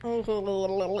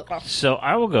 So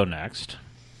I will go next.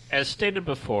 As stated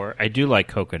before, I do like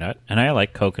coconut, and I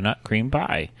like coconut cream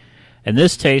pie. And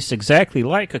this tastes exactly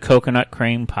like a coconut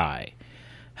cream pie.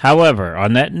 However,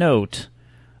 on that note,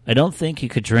 I don't think you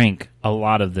could drink a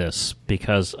lot of this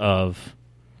because of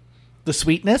The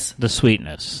sweetness? the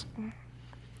sweetness.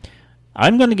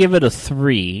 I'm going to give it a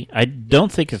 3. I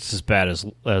don't think it's as bad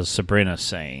as Sabrina's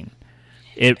saying.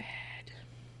 It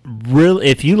really,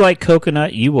 if you like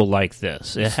coconut, you will like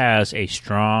this. It has a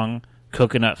strong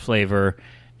coconut flavor,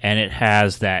 and it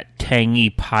has that tangy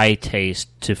pie taste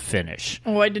to finish.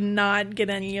 Oh, I did not get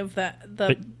any of that.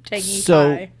 The tangy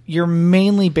So pie. you're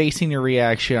mainly basing your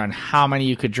reaction on how many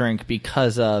you could drink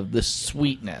because of the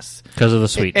sweetness. Because of the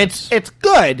sweetness. It's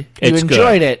good. You It's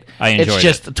enjoyed good. it. I enjoyed It's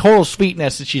just it. the total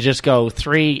sweetness that you just go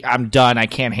 3. I'm done. I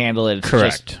can't handle it. It's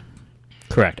Correct. just-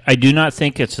 Correct. I do not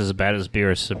think it's as bad as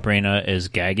beer as Sabrina is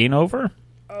gagging over.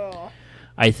 Oh.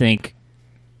 I think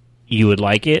you would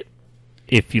like it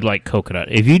if you like coconut.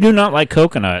 If you do not like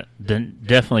coconut, then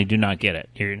definitely do not get it.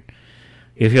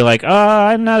 If you're like,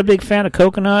 I'm not a big fan of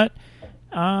coconut,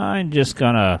 I'm just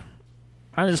gonna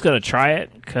try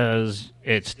it because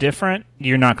it's different.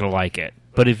 You're not gonna like it.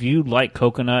 But if you like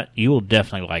coconut, you will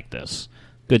definitely like this.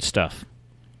 Good stuff.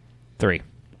 3.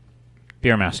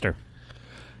 Beer Master.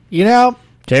 You know,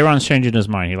 J-Ron's changing his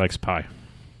mind. He likes pie.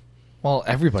 well,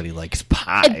 everybody likes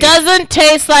pie. It doesn't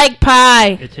taste like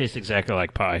pie. It tastes exactly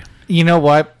like pie. You know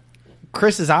what?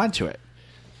 Chris is onto it.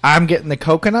 I'm getting the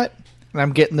coconut, and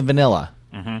I'm getting the vanilla.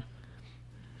 Mm-hmm.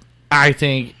 I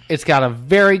think it's got a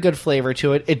very good flavor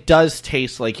to it. It does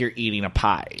taste like you're eating a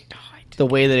pie. The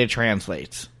way that it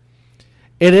translates.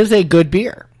 It is a good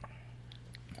beer.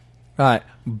 But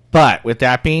with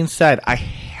that being said, I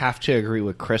have to agree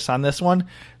with Chris on this one.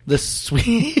 The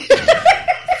sweet...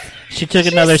 She took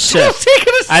another sip.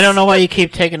 I don't know why you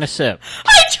keep taking a sip.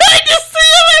 I tried to see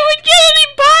if I would get any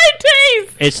pie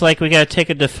taste. It's like we got to take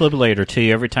a defibrillator to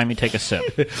you every time you take a sip.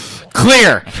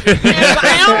 Clear.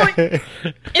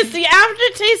 It's the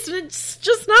aftertaste, and it's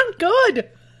just not good.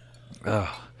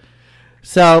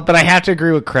 So, but I have to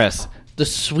agree with Chris. The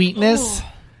sweetness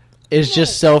is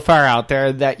just so far out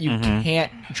there that you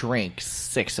can't drink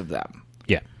 6 of them.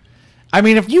 Yeah. I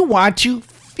mean, if you want to,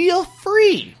 feel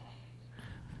free.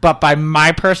 But by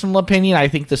my personal opinion, I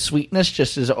think the sweetness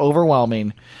just is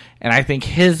overwhelming. And I think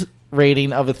his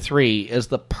rating of a 3 is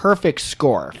the perfect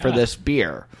score for this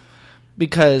beer.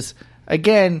 Because,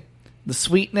 again, the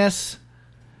sweetness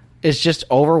is just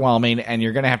overwhelming, and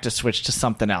you're going to have to switch to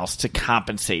something else to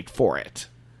compensate for it.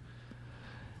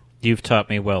 You've taught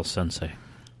me well, Sensei.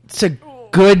 It's a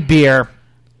good beer.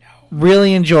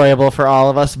 Really enjoyable for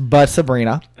all of us, but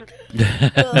Sabrina.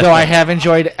 Though I have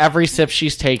enjoyed every sip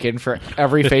she's taken for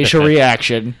every facial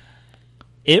reaction.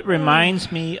 It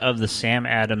reminds me of the Sam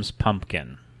Adams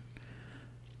pumpkin.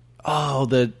 Oh,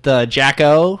 the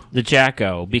Jacko? The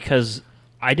Jacko, because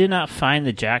I did not find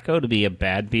the Jacko to be a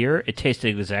bad beer. It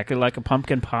tasted exactly like a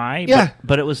pumpkin pie. Yeah.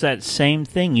 But it was that same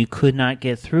thing. You could not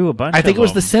get through a bunch of them. I think it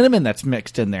was the cinnamon that's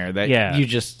mixed in there that you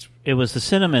just... It was the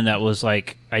cinnamon that was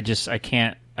like, I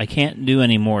can't do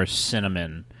any more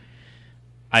cinnamon.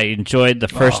 I enjoyed the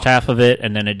first half of it,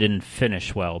 and then it didn't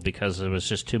finish well because it was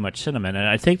just too much cinnamon. And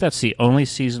I think that's the only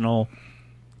seasonal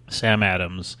Sam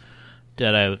Adams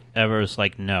that I ever was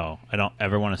like, no, I don't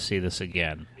ever want to see this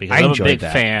again. Because I'm a big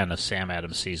fan of Sam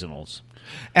Adams seasonals.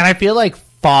 And I feel like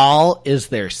fall is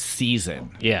their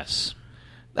season. Yes.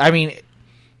 I mean,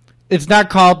 it's not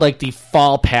called like the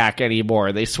fall pack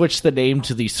anymore. They switched the name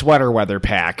to the sweater weather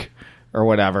pack or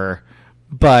whatever.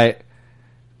 But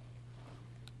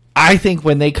I think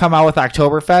when they come out with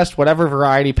Oktoberfest, whatever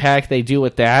variety pack they do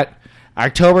with that,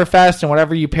 Oktoberfest and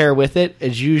whatever you pair with it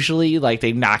is usually like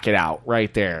they knock it out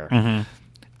right there. Mm-hmm.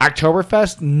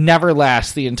 Oktoberfest never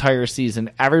lasts the entire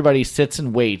season. Everybody sits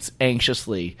and waits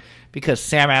anxiously because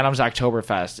Sam Adams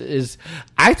Oktoberfest is,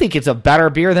 I think it's a better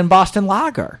beer than Boston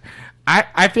Lager.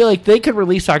 I feel like they could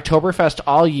release Oktoberfest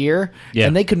all year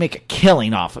and they could make a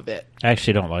killing off of it. I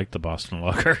actually don't like the Boston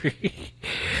Lager.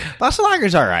 Boston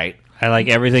Lager's all right. I like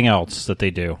everything else that they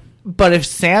do. But if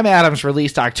Sam Adams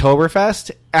released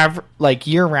Oktoberfest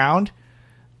year-round,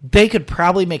 they could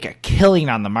probably make a killing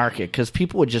on the market because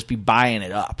people would just be buying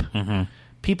it up. Mm-hmm.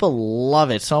 People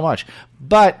love it so much.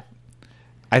 But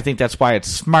I think that's why it's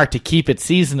smart to keep it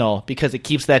seasonal because it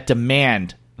keeps that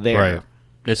demand there. Right.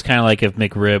 It's kind of like if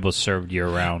McRib was served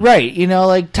year-round. Right. You know,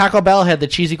 like Taco Bell had the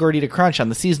Cheesy Gordita Crunch on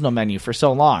the seasonal menu for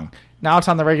so long. Now it's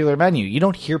on the regular menu. You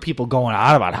don't hear people going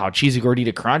on about how Cheesy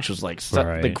Gordita Crunch was like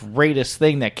the greatest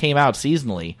thing that came out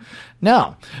seasonally.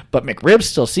 No. But McRib's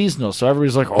still seasonal, so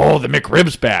everybody's like, oh, the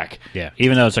McRib's back. Yeah,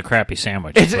 even though it's a crappy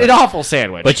sandwich. It's an awful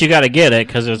sandwich. But you got to get it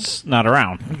because it's not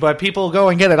around. But people go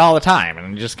and get it all the time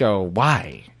and just go,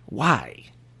 why? Why?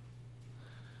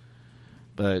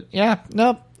 But, yeah,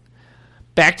 nope.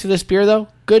 Back to this beer, though.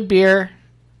 Good beer.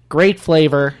 Great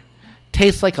flavor.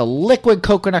 Tastes like a liquid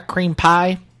coconut cream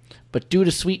pie. But due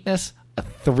to sweetness, a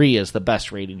 3 is the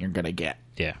best rating you're going to get.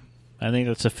 Yeah. I think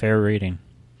that's a fair rating.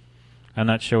 I'm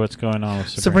not sure what's going on with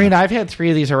Sabrina, I've had 3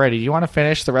 of these already. Do you want to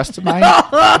finish the rest of mine?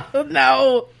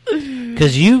 No.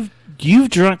 Because you've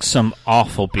drunk some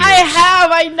awful beers. I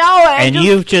have. I know.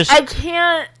 I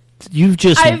can't. You've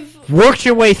just worked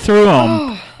your way through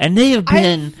them, and they have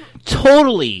been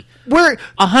totally... We're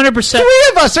 100%. 3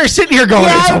 of us are sitting here going,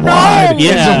 it's a 1. Yeah.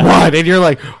 It's a 1. And you're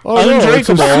like, oh,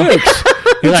 undrinkable.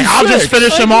 You're like, I'll just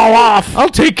finish them all off. I'll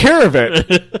take care of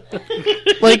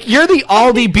it. Like, you're the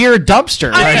Aldi beer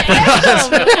dumpster. Right?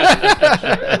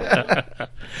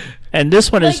 And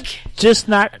this one is just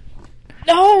not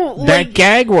that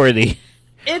gag worthy.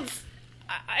 It's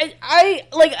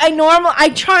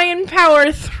I try and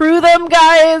power through them,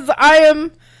 guys.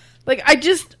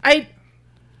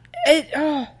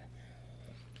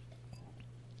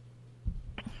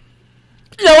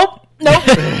 Nope.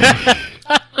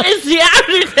 It's the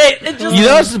aftertaste. You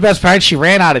know what's the best part? She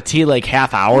ran out of tea like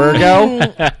half hour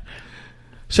ago.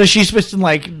 So she's been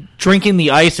like drinking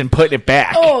the ice and putting it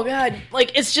back. Oh, God.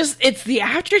 Like, it's the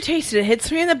aftertaste. It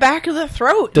hits me in the back of the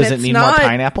throat. Does it need more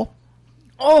pineapple?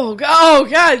 Oh,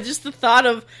 God. Just the thought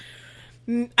of,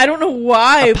 I don't know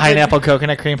why. A pineapple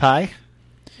coconut cream pie?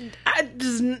 That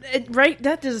does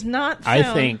not sound...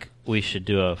 I think we should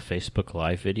do a Facebook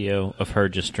Live video of her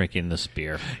just drinking this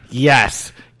beer.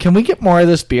 Yes. Can we get more of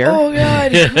this beer? Oh,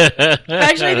 God.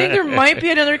 Actually, I think there might be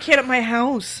another can at my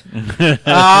house.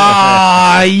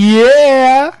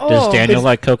 Yeah. Does Daniel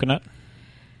like coconut?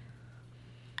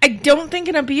 I don't think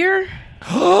in a beer.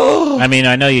 I mean,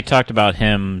 I know you talked about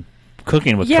him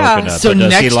cooking with coconut, so but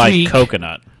does he next like week,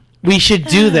 coconut? We should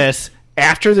do this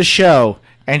after the show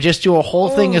and just do a whole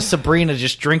thing of Sabrina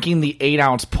just drinking the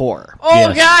 8-ounce pour. Oh,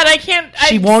 Yes. God, I can't.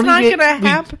 It's not going to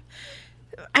happen.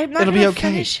 I'm not It'll be going to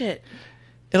okay. finish it.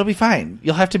 It'll be fine.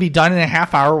 You'll have to be done in a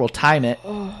half hour. We'll time it.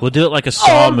 We'll do it like a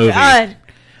Saw movie God.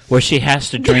 where she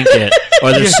has to drink it,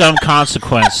 or there's some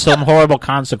consequence, some horrible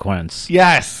consequence.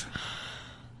 Yes.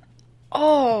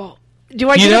 Oh. Do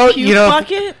I get a puke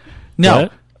bucket? No.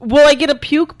 What? Will I get a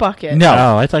puke bucket? No.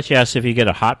 Oh, I thought you asked if you get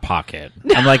a Hot Pocket.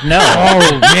 I'm like, no.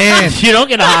 Oh, man. You don't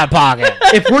get a Hot Pocket.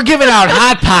 If we're giving out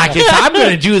Hot Pockets, I'm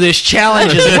going to do this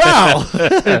challenge as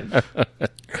well.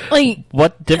 Like,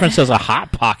 What difference does a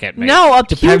Hot Pocket make? no, a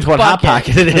Depends puke what Hot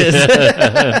bucket. Pocket it is.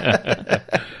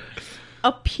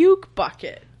 A puke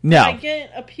bucket. No. I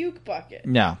get a puke bucket.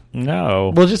 No.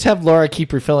 No. We'll just have Laura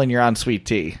keep refilling your unsweet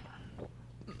tea.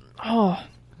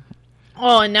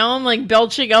 Oh, and now I'm like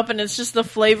belching up, and it's just the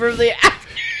flavor of the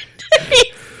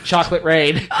aftertaste. Chocolate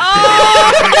rain.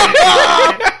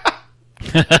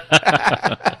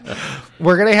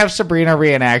 We're going to have Sabrina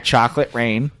reenact Chocolate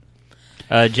Rain.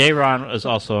 J-Ron is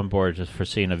also on board just for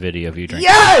seeing a video of you drinking.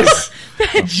 Yes!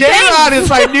 J-Ron is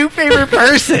my new favorite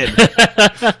person.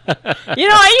 You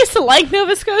know, I used to like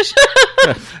Nova Scotia.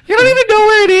 You don't even know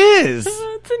where it is.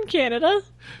 It's in Canada.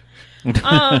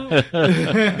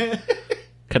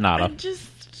 Canada.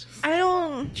 I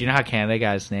don't. Do you know how Canada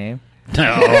got its name?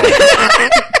 No.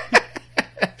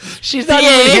 She's not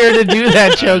even here to do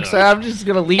that joke, so I'm just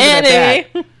going to leave it at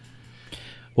that.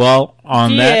 Well,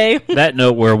 on DA. that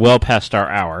note, we're well past our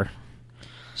hour.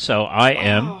 So I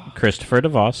am Christopher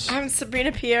DeVos. I'm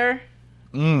Sabrina Pierre.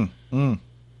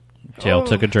 Jill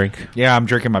took a drink. Yeah, I'm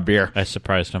drinking my beer. I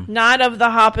surprised him. Not of the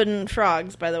Hoppin'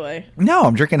 Frogs, by the way. No,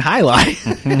 I'm drinking High Life.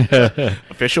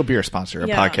 Official beer sponsor of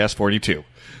Yeah. Podcast 42.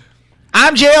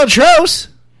 I'm J.L. Trost.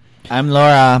 I'm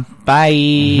Laura.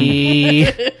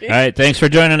 Bye. All right, thanks for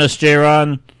joining us,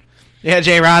 J-Ron. Yeah,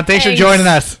 J-Ron, thanks for Thanks. joining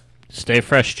us. Stay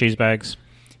fresh, cheese bags.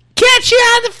 Catch you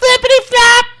on the flippity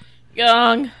flop.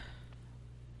 Young.